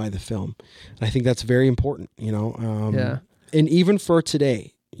by the film. And I think that's very important, And even for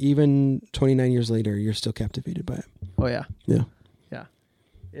today, even 29 years later, you're still captivated by it. Oh yeah. Yeah. Yeah.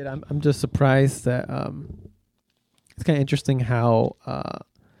 I'm just surprised that it's kind of interesting how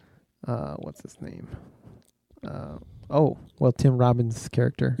what's his name? Tim Robbins'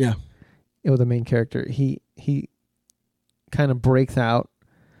 character. Yeah. The main character. He kind of breaks out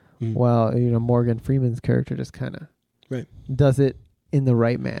while Morgan Freeman's character just kind of does it in the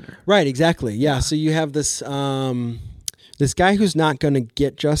right manner. Right, exactly. Yeah. So you have this this guy who's not going to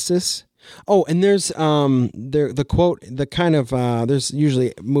get justice. Oh, and there's the quote, the kind of there's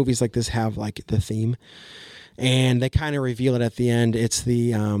usually movies like this have like the theme, and they kind of reveal it at the end. It's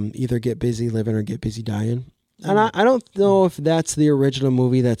the either get busy living or get busy dying. And I don't know if that's the original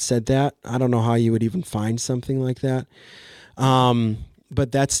movie that said that. I don't know how you would even find something like that.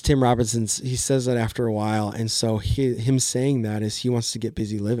 But that's Tim Robinson's. He says that after a while, and so him saying that is he wants to get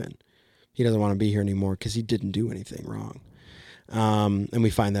busy living, he doesn't want to be here anymore because he didn't do anything wrong. And we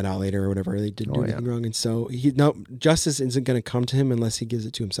find that out later or whatever. They didn't do anything wrong. And so justice isn't going to come to him unless he gives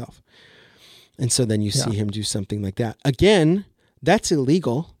it to himself. And so then you see him do something like that. Again, that's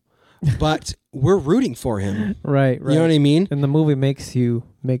illegal, but we're rooting for him. Right. You know what I mean? And the movie makes you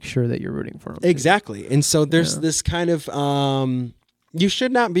make sure that you're rooting for him. Exactly. And so there's this kind of, you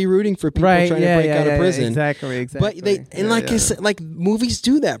should not be rooting for people trying to break out of prison. Exactly. But I said, like movies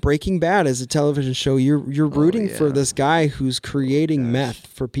do that. Breaking Bad is a television show. You're rooting for this guy who's creating meth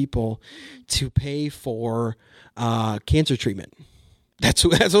for people to pay for cancer treatment. That's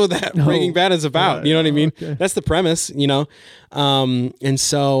what Breaking Bad is about. You know what I mean? Okay. That's the premise, you know? And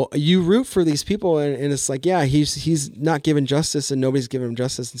so you root for these people and it's like, he's not given justice and nobody's giving him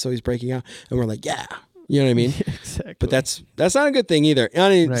justice. And so he's breaking out and we're like, yeah. You know what I mean? Exactly. But that's not a good thing either. I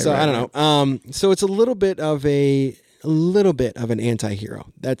don't know. So it's a little bit of an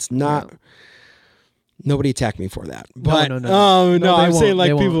anti-hero. That's not. Nobody attacked me for that. But no. I'm saying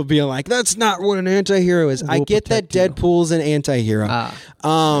like people being like, that's not what an anti-hero is. I get that Deadpool's an anti-hero.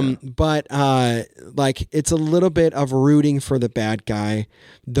 But like it's a little bit of rooting for the bad guy,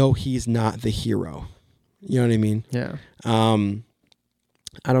 though he's not the hero. You know what I mean? Yeah.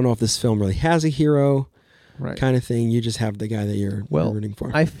 I don't know if this film really has a hero. Right. Kind of thing. You just have the guy that you're rooting for.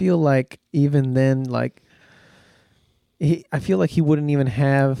 I feel like even then, like I feel like he wouldn't even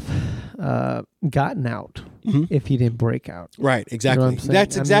have gotten out if he didn't break out. Right. Exactly. You know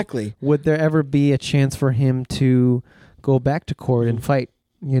That's exactly. Would there ever be a chance for him to go back to court and fight?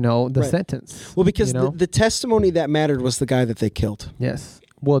 The sentence. Well, because the testimony that mattered was the guy that they killed. Yes.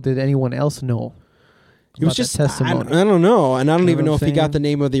 Well, did anyone else know? It was just testimony. I don't know, and I don't even know if he got the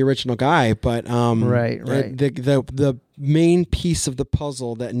name of the original guy. But right. The main piece of the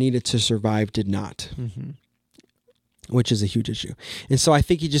puzzle that needed to survive did not, which is a huge issue. And so I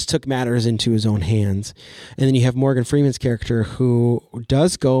think he just took matters into his own hands. And then you have Morgan Freeman's character who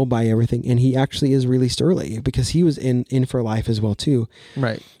does go by everything, and he actually is released early because he was in for life as well too.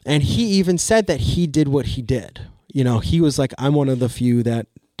 Right. And he even said that he did what he did. He was like, I'm one of the few that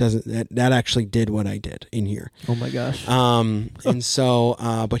actually did what I did in here. Oh my gosh. And so,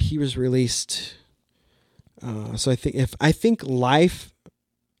 but he was released. So I think life,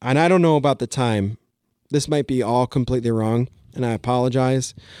 and I don't know about the time, this might be all completely wrong and I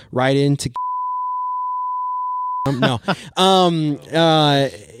apologize. Right into no. I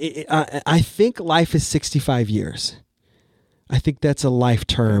think life is 65 years. I think that's a life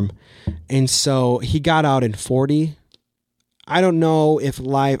term. And so he got out in 40. I don't know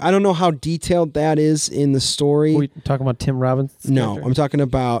how detailed that is in the story. Are we talking about Tim Robbins' No, character? I'm talking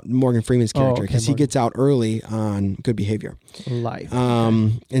about Morgan Freeman's character because he gets out early on good behavior. Life.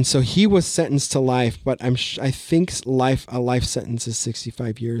 And so he was sentenced to life, but I think a life sentence is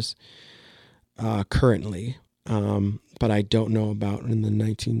 65 years currently. But I don't know about in the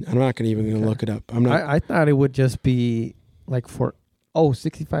I'm not even going to look it up. I'm not. I thought it would just be like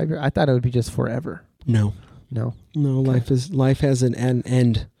 65 years. I thought it would be just forever. No. Okay. Life has an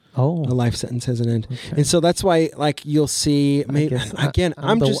end. Oh, a life sentence has an end, and so that's why, like, you'll see. Maybe again,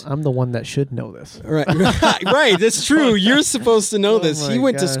 I'm the one that should know this. Right, right. That's true. You're supposed to know this. He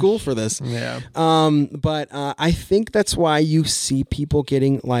went to school for this. Yeah. But I think that's why you see people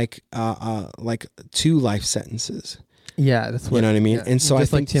getting like 2 life sentences. Yeah, that's what you know what I mean. Yeah. And so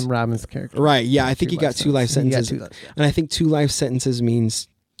just I think like Tim Robbins' character. Right. Yeah, I think he got 2 life sentences, and I think 2 life sentences means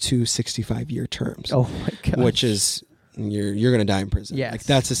 2 65-year terms. Oh my god! Which is you're going to die in prison. Yes. Like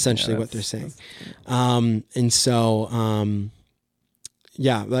that's essentially what they're saying. And so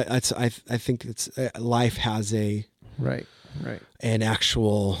I think it's life has a right an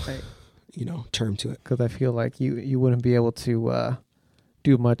actual term to it. Because I feel like you wouldn't be able to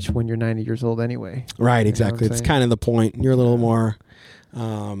do much when you're 90 years old anyway. Right. Exactly. It's kind of the point. You're a little more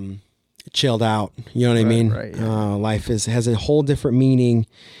chilled out. You know what I mean? Right, yeah. Life has a whole different meaning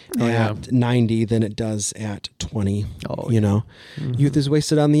at 90 than it does at 20. Youth is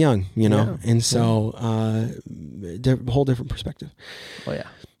wasted on the young, and so whole different perspective. Oh yeah.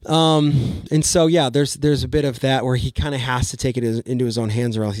 And so there's a bit of that where he kind of has to take it into his own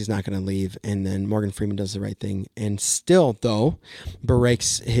hands or else he's not going to leave. And then Morgan Freeman does the right thing and still though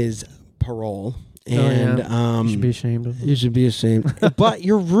breaks his parole. And you should be ashamed of him. You should be ashamed, but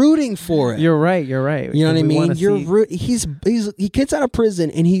you're rooting for it. You're right. You know what I mean? He gets out of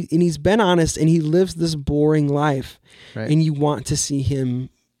prison and he's been honest and he lives this boring life, right. And you want to see him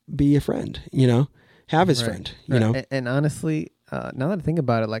be a friend. Have his friend. And honestly, now that I think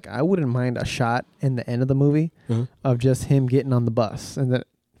about it, like I wouldn't mind a shot in the end of the movie of just him getting on the bus and then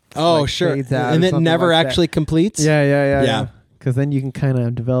sure, and it never actually completes. Yeah. Because then you can kind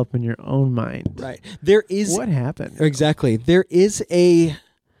of develop in your own mind. Right. There is... What happened? Exactly. There is a...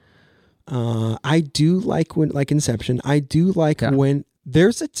 I do like when... Like Inception. I do like when...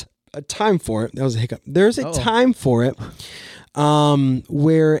 There's a time for it. That was a hiccup. There's a time for it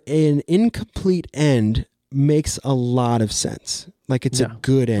where an incomplete end makes a lot of sense. Like it's a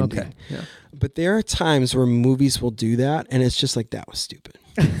good ending. Okay. Yeah. But there are times where movies will do that, and it's just like, that was stupid.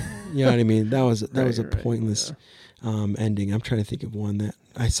 You know what I mean? That was a pointless ending. I'm trying to think of one that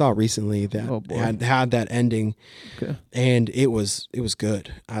I saw recently that had that ending, and it was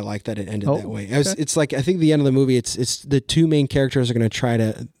good. I like that it ended that way. It's like, I think the end of the movie, it's the two main characters are going to try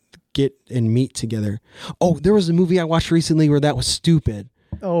to get and meet together. Oh, there was a movie I watched recently where that was stupid.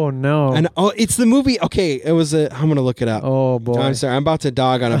 Oh no! And it's the movie. Okay, it was I'm gonna look it up. Oh boy! I'm sorry. I'm about to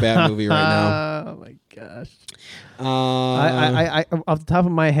dog on a bad movie right now. Oh my gosh! I off the top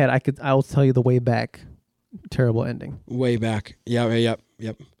of my head, I'll tell you the Way Back. Terrible ending. Way Back. Yeah.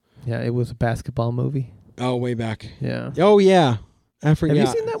 Yep. Yeah, it was a basketball movie. Oh, Way Back. Yeah. Oh yeah. I forgot. Have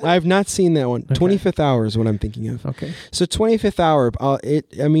you seen that one? I've not seen that one. Okay. 25th Hour is what I'm thinking of. Okay. So 25th Hour.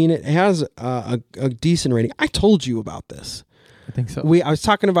 It has a decent rating. I told you about this. I think so. I was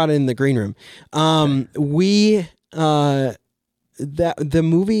talking about it in the green room. The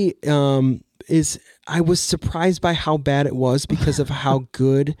movie is. I was surprised by how bad it was because of how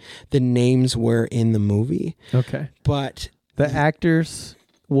good the names were in the movie. Okay. But the actors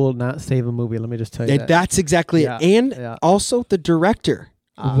will not save a movie. Let me just tell you that. That's exactly it. And also the director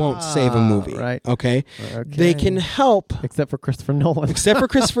won't save a movie. Right. Okay? They can help. Except for Christopher Nolan.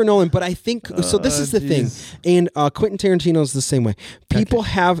 But I think, so this is the thing. And Quentin Tarantino is the same way. People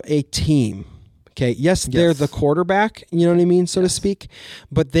have a team. Okay. Yes, they're the quarterback, you know what I mean, so to speak,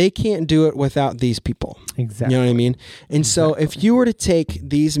 but they can't do it without these people. Exactly. You know what I mean? And so if you were to take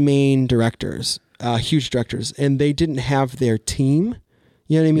these main directors, huge directors, and they didn't have their team,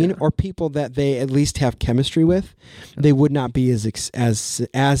 you know what I mean, or people that they at least have chemistry with, they would not be as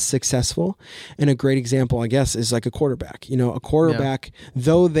successful. And a great example, I guess, is like a quarterback. You know, a quarterback,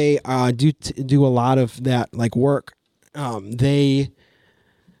 though they do a lot of that like work,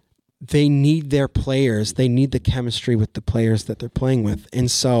 they need their players. They need the chemistry with the players that they're playing with.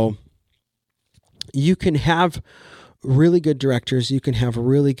 And so you can have really good directors. You can have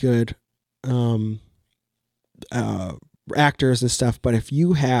really good actors and stuff. But if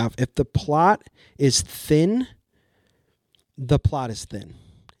the plot is thin, the plot is thin.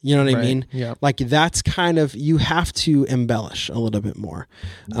 You know what I mean? Yeah. Like that's kind of, you have to embellish a little bit more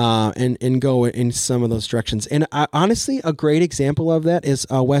and go in some of those directions. And honestly, a great example of that is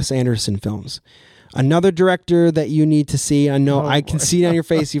Wes Anderson films. Another director that you need to see. I know I can see it on your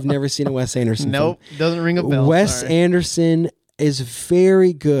face. You've never seen a Wes Anderson film. Nope, doesn't ring a bell. Wes Anderson is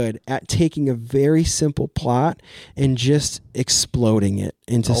very good at taking a very simple plot and just exploding it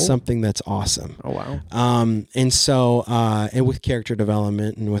into something that's awesome. Oh, wow. And so, and with character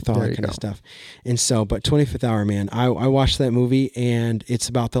development and with all that kind of stuff. And so, but 25th Hour, man, I watched that movie and it's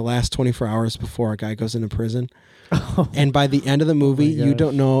about the last 24 hours before a guy goes into prison. And by the end of the movie, you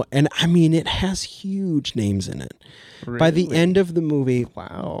don't know. And I mean, it has huge names in it. Really? By the end of the movie,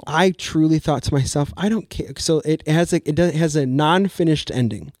 wow! I truly thought to myself, I don't care. So it has a non-finished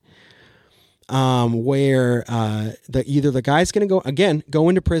ending, where either the guy's going to go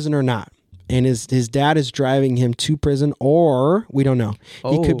into prison or not, and his dad is driving him to prison, or we don't know.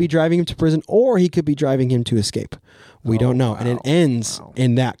 He could be driving him to prison, or he could be driving him to escape. We don't know, and it ends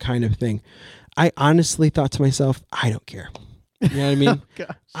in that kind of thing. I honestly thought to myself, I don't care. You know what I mean?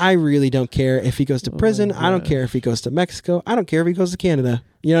 I really don't care if he goes to prison. I don't care if he goes to Mexico. I don't care if he goes to Canada.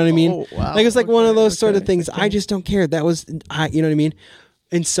 You know what I mean? Wow. Like it's like one of those sort of things. I just don't care. That was, you know what I mean?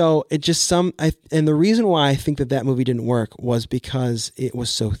 And so it just and the reason why I think that movie didn't work was because it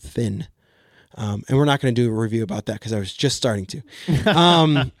was so thin. And we're not going to do a review about that because I was just starting to.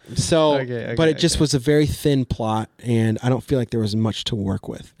 But it just was a very thin plot, and I don't feel like there was much to work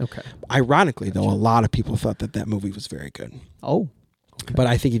with. Okay. Ironically, though, a lot of people thought that movie was very good. Oh. Okay. But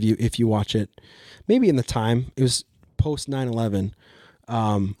I think if you watch it, maybe in the time, it was post 9/11,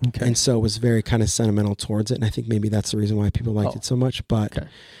 and so it was very kind of sentimental towards it, and I think maybe that's the reason why people liked it so much. But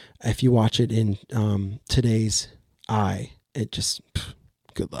if you watch it in today's eye, it just...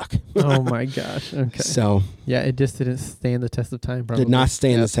 good luck. Oh my gosh. Okay. So yeah, it just didn't stand the test of time. Probably. Did not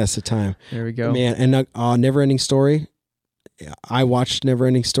stand the test of time. There we go, man. And Never Ending Story. I watched Never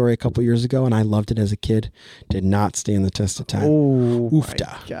Ending Story a couple years ago, and I loved it as a kid. Did not stand the test of time. Oh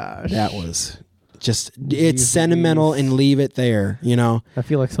Oofda. My gosh, that was it's sentimental and leave it there, you know. I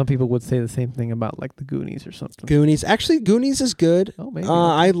feel like some people would say the same thing about like the Goonies or something. Actually, Goonies is good. Oh, maybe.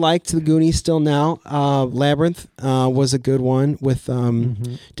 I liked the Goonies still now. Labyrinth was a good one with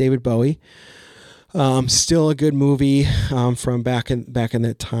David Bowie. Still a good movie from back in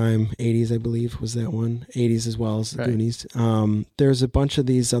that time, 80s, I believe, was that one. 80s as well as the Goonies. There's a bunch of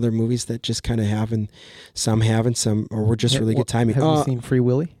these other movies that just kind of have, and some were just really good timing. Have you seen Free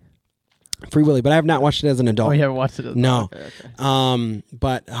Willy? Free Willy, but I have not watched it as an adult. Oh, you haven't watched it as an adult? No. Okay.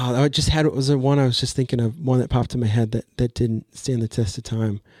 But I just had, it was the one I was just thinking of, one that popped in my head that didn't stand the test of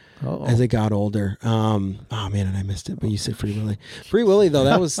time. As I got older. Oh man, and I missed it, but you said Free Willy. Free Willy, though,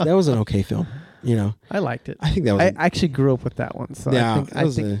 that was an okay film. You know, I liked it. I think that was. I actually grew up with that one, so yeah, I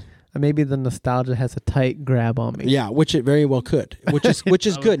think maybe the nostalgia has a tight grab on me. Yeah, which it very well could. Which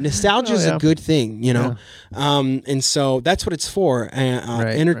is good. Nostalgia is a good thing, you know. Yeah. And so that's what it's for.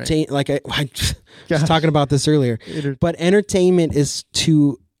 Entertain. Right. Like I was talking about this earlier, but entertainment is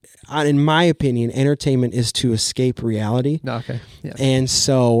to. In my opinion, entertainment is to escape reality. Okay. Yes. And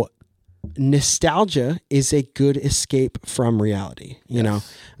so nostalgia is a good escape from reality, you know,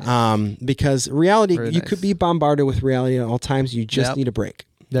 because reality, you could be bombarded with reality at all times. You just need a break.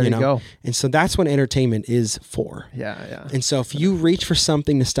 There you go. And so that's what entertainment is for. Yeah. And so if you reach for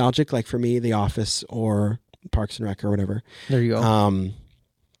something nostalgic, like for me, The Office or Parks and Rec or whatever. There you go.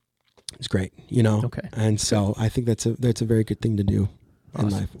 It's great, you know. Okay. And so I think that's a very good thing to do. In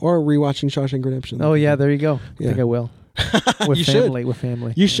life. Or rewatching Shawshank Redemption. Oh yeah, there you go. I think I will. With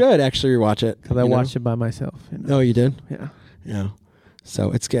family. You should actually rewatch it. Because I watched it by myself. You know? Oh, you did? Yeah. Yeah.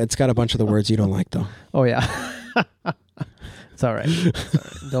 So it's got a bunch of the words you don't like, though. Oh yeah. It's all right.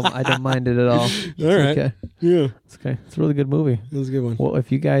 I don't mind it at all. It's all right. Okay. Yeah. It's okay. It's a really good movie. It was a good one. Well,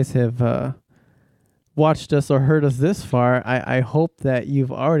 if you guys have watched us or heard us this far, I hope that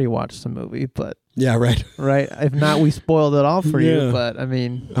you've already watched the movie, but yeah, right. Right. If not, we spoiled it all for you. But I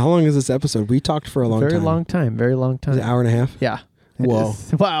mean, how long is this episode? We talked for a long time. Very long time. Very long time. An hour and a half. Yeah. Whoa.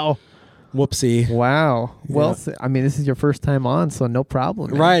 Wow. Whoopsie. Wow. Yeah. Well, I mean, this is your first time on, so no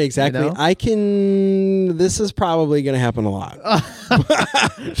problem. Man. Right, exactly. You know? This is probably going to happen a lot.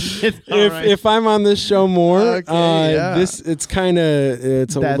 If I'm on this show more, it's a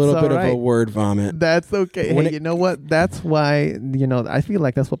little bit of a word vomit. That's okay. Hey, you know what? That's why, I feel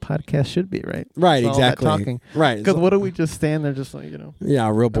like that's what podcasts should be, right? Right, exactly. Talking. Right. Because what do we just stand there just like,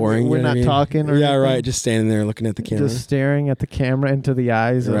 Yeah, real boring. We're not talking or anything. Right. Just standing there looking at the camera. Just staring at the camera into the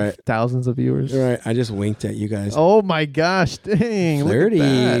eyes of thousands of viewers. Right. I just winked at you guys. Oh my gosh. Dang. Flirty. Look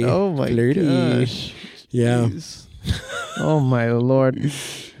at that. Oh my gosh. Yeah. Oh my Lord.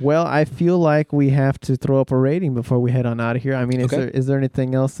 Well, I feel like we have to throw up a rating before we head on out of here. I mean, is there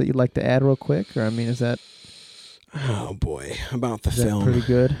anything else that you'd like to add real quick? Or I mean, is that... Oh boy. About the film. Pretty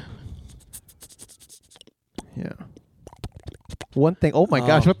good. Yeah. One thing. Oh my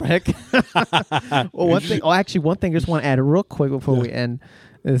gosh. What the heck? Well, one thing. Oh, actually, one thing I just want to add real quick before we end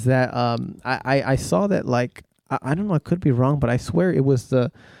is that I saw that, like, I don't know, I could be wrong, but I swear it was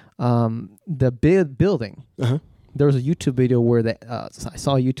the building. Uh-huh. There was a YouTube video where I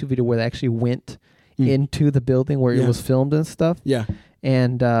saw a YouTube video where they actually went into the building where it was filmed and stuff. Yeah.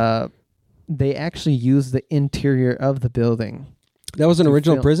 And they actually used the interior of the building. That was an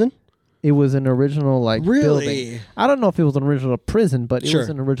original prison? It was an original really? building. I don't know if it was an original prison, but it was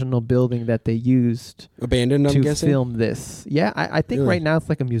an original building that they used abandoned. I'm guessing, to film this. Yeah, I think right now it's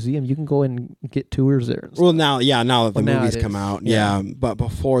like a museum. You can go and get tours there. Well, now that the movies come out, yeah. But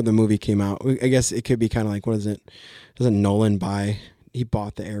before the movie came out, I guess it could be kind of like, what is it? Doesn't Nolan buy? He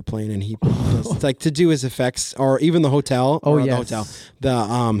bought the airplane and he does, like, to do his effects, or even the hotel.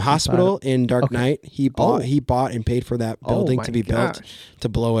 The hospital in Dark Knight. He bought and paid for that building to be built to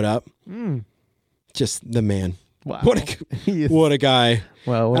blow it up. Just the man. Wow. What a guy.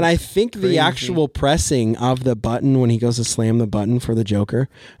 Well, and I think the actual pressing of the button when he goes to slam the button for the Joker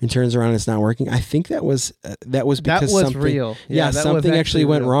and turns around and it's not working. I think that was because something real. Yeah, something actually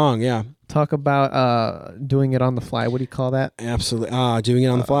went wrong. Yeah. Talk about doing it on the fly. What do you call that? Absolutely. Doing it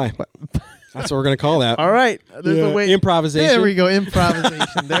on the fly. That's what we're going to call that. All right. There's a way. Improvisation. There we go.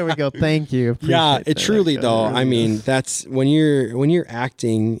 Improvisation. There we go. Thank you. It truly, though. I mean, that's when you're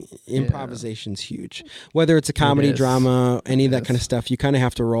acting, improvisation's huge. Whether it's a comedy, drama, any of that kind of stuff, you kind of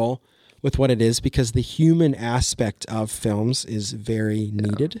have to roll with what it is because the human aspect of films is very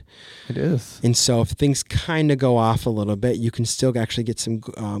needed. It is. And so if things kind of go off a little bit, you can still actually get some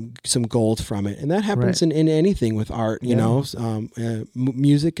gold from it. And that happens in anything with art, you know.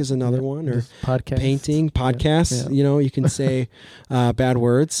 Music is another one, or podcast. Painting, podcasts. You know, you can say bad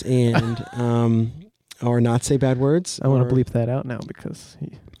words and or not say bad words. I want to bleep that out now because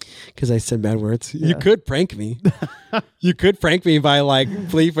because I said bad words. Yeah. You could prank me. You could prank me by like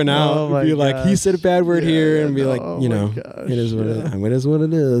bleeping out, be like, he said a bad word here, and be like, it is what it is. What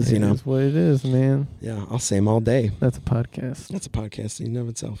it is. It is what it is, man. Yeah, I'll say them all day. That's a podcast. That's a podcast in and of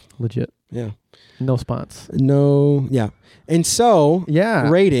itself. Legit. Yeah. No spons. No. Yeah. And so,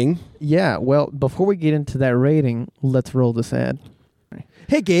 rating. Yeah. Well, before we get into that rating, let's roll this ad.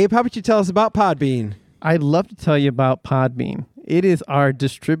 Hey, Gabe, how about you tell us about Podbean? I'd love to tell you about Podbean. It is our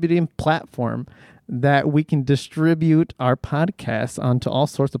distributing platform that we can distribute our podcasts onto all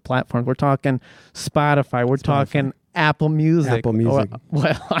sorts of platforms. We're talking Spotify. We're talking Apple Music.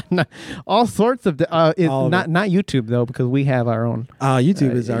 All sorts of not YouTube though, because we have our own.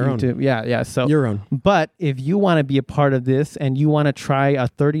 YouTube is our own. Yeah. So your own. But if you want to be a part of this and you want to try a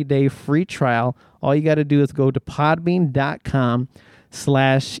 30-day free trial, all you got to do is go to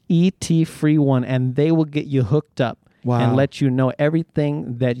podbean.com/ETFree1 and they will get you hooked up. Wow. And let you know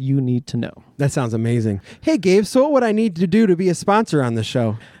everything that you need to know. That sounds amazing. Hey, Gabe, so what would I need to do to be a sponsor on the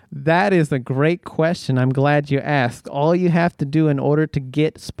show? That is a great question. I'm glad you asked. All you have to do in order to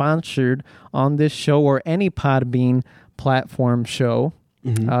get sponsored on this show or any Podbean platform show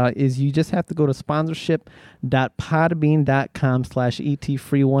is you just have to go to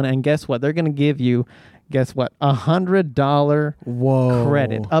sponsorship.podbean.com/ETFree1. And guess what? They're going to give you, $100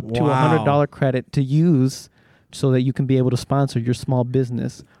 credit, up to $100 credit to use so that you can be able to sponsor your small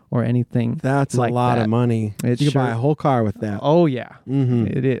business or anything. That's like a lot of money. You can buy a whole car with that. Oh, yeah.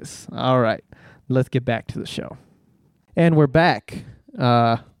 It is. All right. Let's get back to the show. And we're back.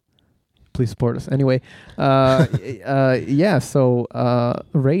 Please support us. Anyway, so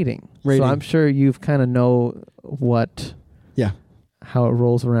rating. So I'm sure you've kind of know how it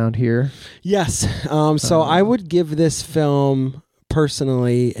rolls around here. Yes. So I would give this film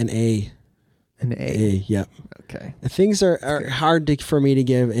personally an A. An A. Yep. Okay. Things are hard for me to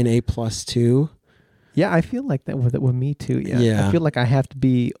give an A+ too. Yeah, I feel like that with me too. Yeah. I feel like I have to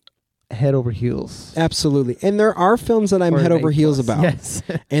be head over heels. Absolutely. And there are films that I'm head over heels about. Yes.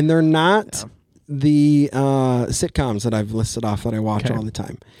 And they're not the sitcoms that I've listed off that I watch all the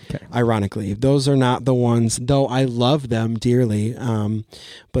time. Okay. Ironically, those are not the ones, though I love them dearly,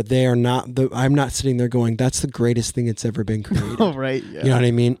 but they are not I'm not sitting there going, that's the greatest thing that's ever been created. Oh, right. Yeah. You know what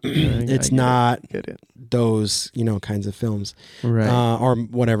I mean? It's not those, kinds of films. Right. Or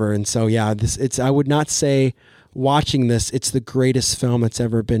whatever. And so, I would not say watching this, it's the greatest film that's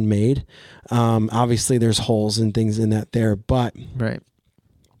ever been made. Obviously there's holes and things in that there, but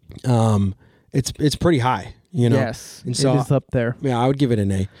it's pretty high, Yes, and so it is up there. Yeah, I would give it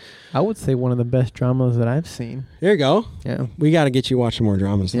an A. I would say one of the best dramas that I've seen. There you go. Yeah, we got to get you watching more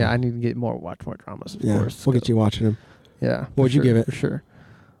dramas. Yeah, I need to watch more dramas. Of course, we'll get you watching them. Yeah, what would you give it? For sure.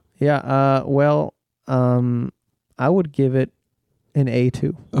 Yeah. I would give it an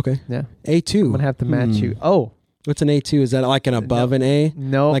A2. Okay. Yeah. A2. I'm gonna have to match you. Oh. What's an A2? Is that like an above an A?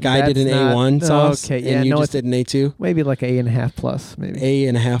 No. Like I did an A1 sauce? Okay, yeah. And you just did an A2? Maybe like A.5+, maybe.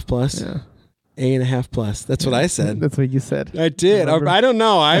 A.5+? Yeah. A.5+. That's what I said. That's what you said. I did. I don't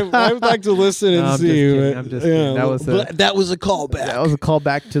know. I would like to listen and see. I'm just kidding. That was a callback. That was a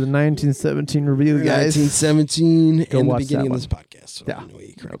callback to the 1917 review, guys. 1917 and the beginning of this podcast. So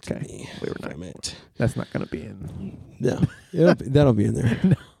we were not. That's not going to be in. No. That'll be in there.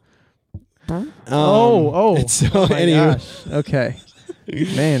 No. Anyway. Gosh. Okay.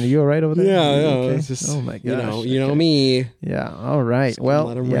 Man, are you all right over there? Yeah, okay? It's just, oh my gosh. You know me. Yeah, all right.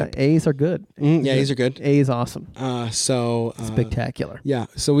 Well, A's are good. A's are good. A is awesome. Spectacular. Yeah,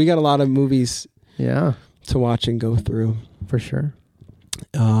 so we got a lot of movies to watch and go through. For sure.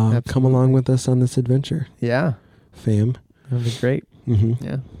 Come along with us on this adventure. Yeah. Fam. That'll be great. Mm-hmm.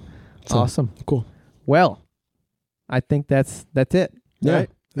 Yeah. So, awesome. Cool. Well, I think that's it. Yeah. Right?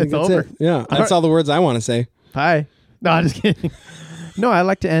 It's over. It. Yeah. That's all the words I want to say. Bye. No, I'm just kidding. No, I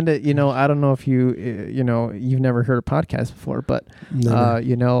like to end it. I don't know if you've never heard a podcast before, but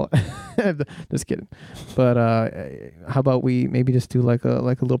just kidding. But how about we maybe just do like a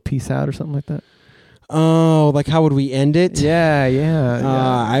little peace out or something like that? Oh, like how would we end it? Yeah.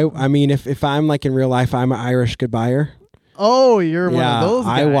 I mean, if I'm like in real life, I'm an Irish goodbyer. Oh, you're one of those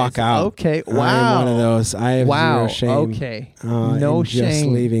guys. I walk out. Okay. Wow. I'm one of those. I have zero shame. Okay. No shame. Just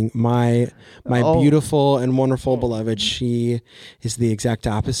leaving my beautiful and wonderful beloved. She is the exact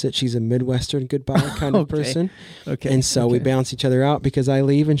opposite. She's a Midwestern goodbye kind of person. Okay. And so we balance each other out because I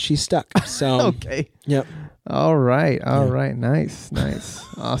leave and she's stuck. So okay. Yep. All right. Nice.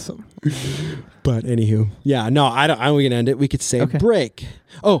 Awesome. But anywho, I don't. We can end it. We could say break.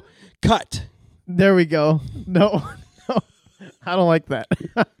 Oh, cut. There we go. No. I don't like that.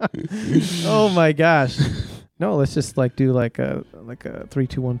 Oh my gosh. No, let's just like do like a 3,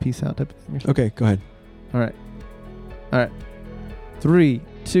 2, 1 peace out type of thing. Okay, go ahead. All right. 3,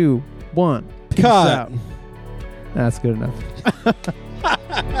 2, 1. Peace Cut. out. That's good enough.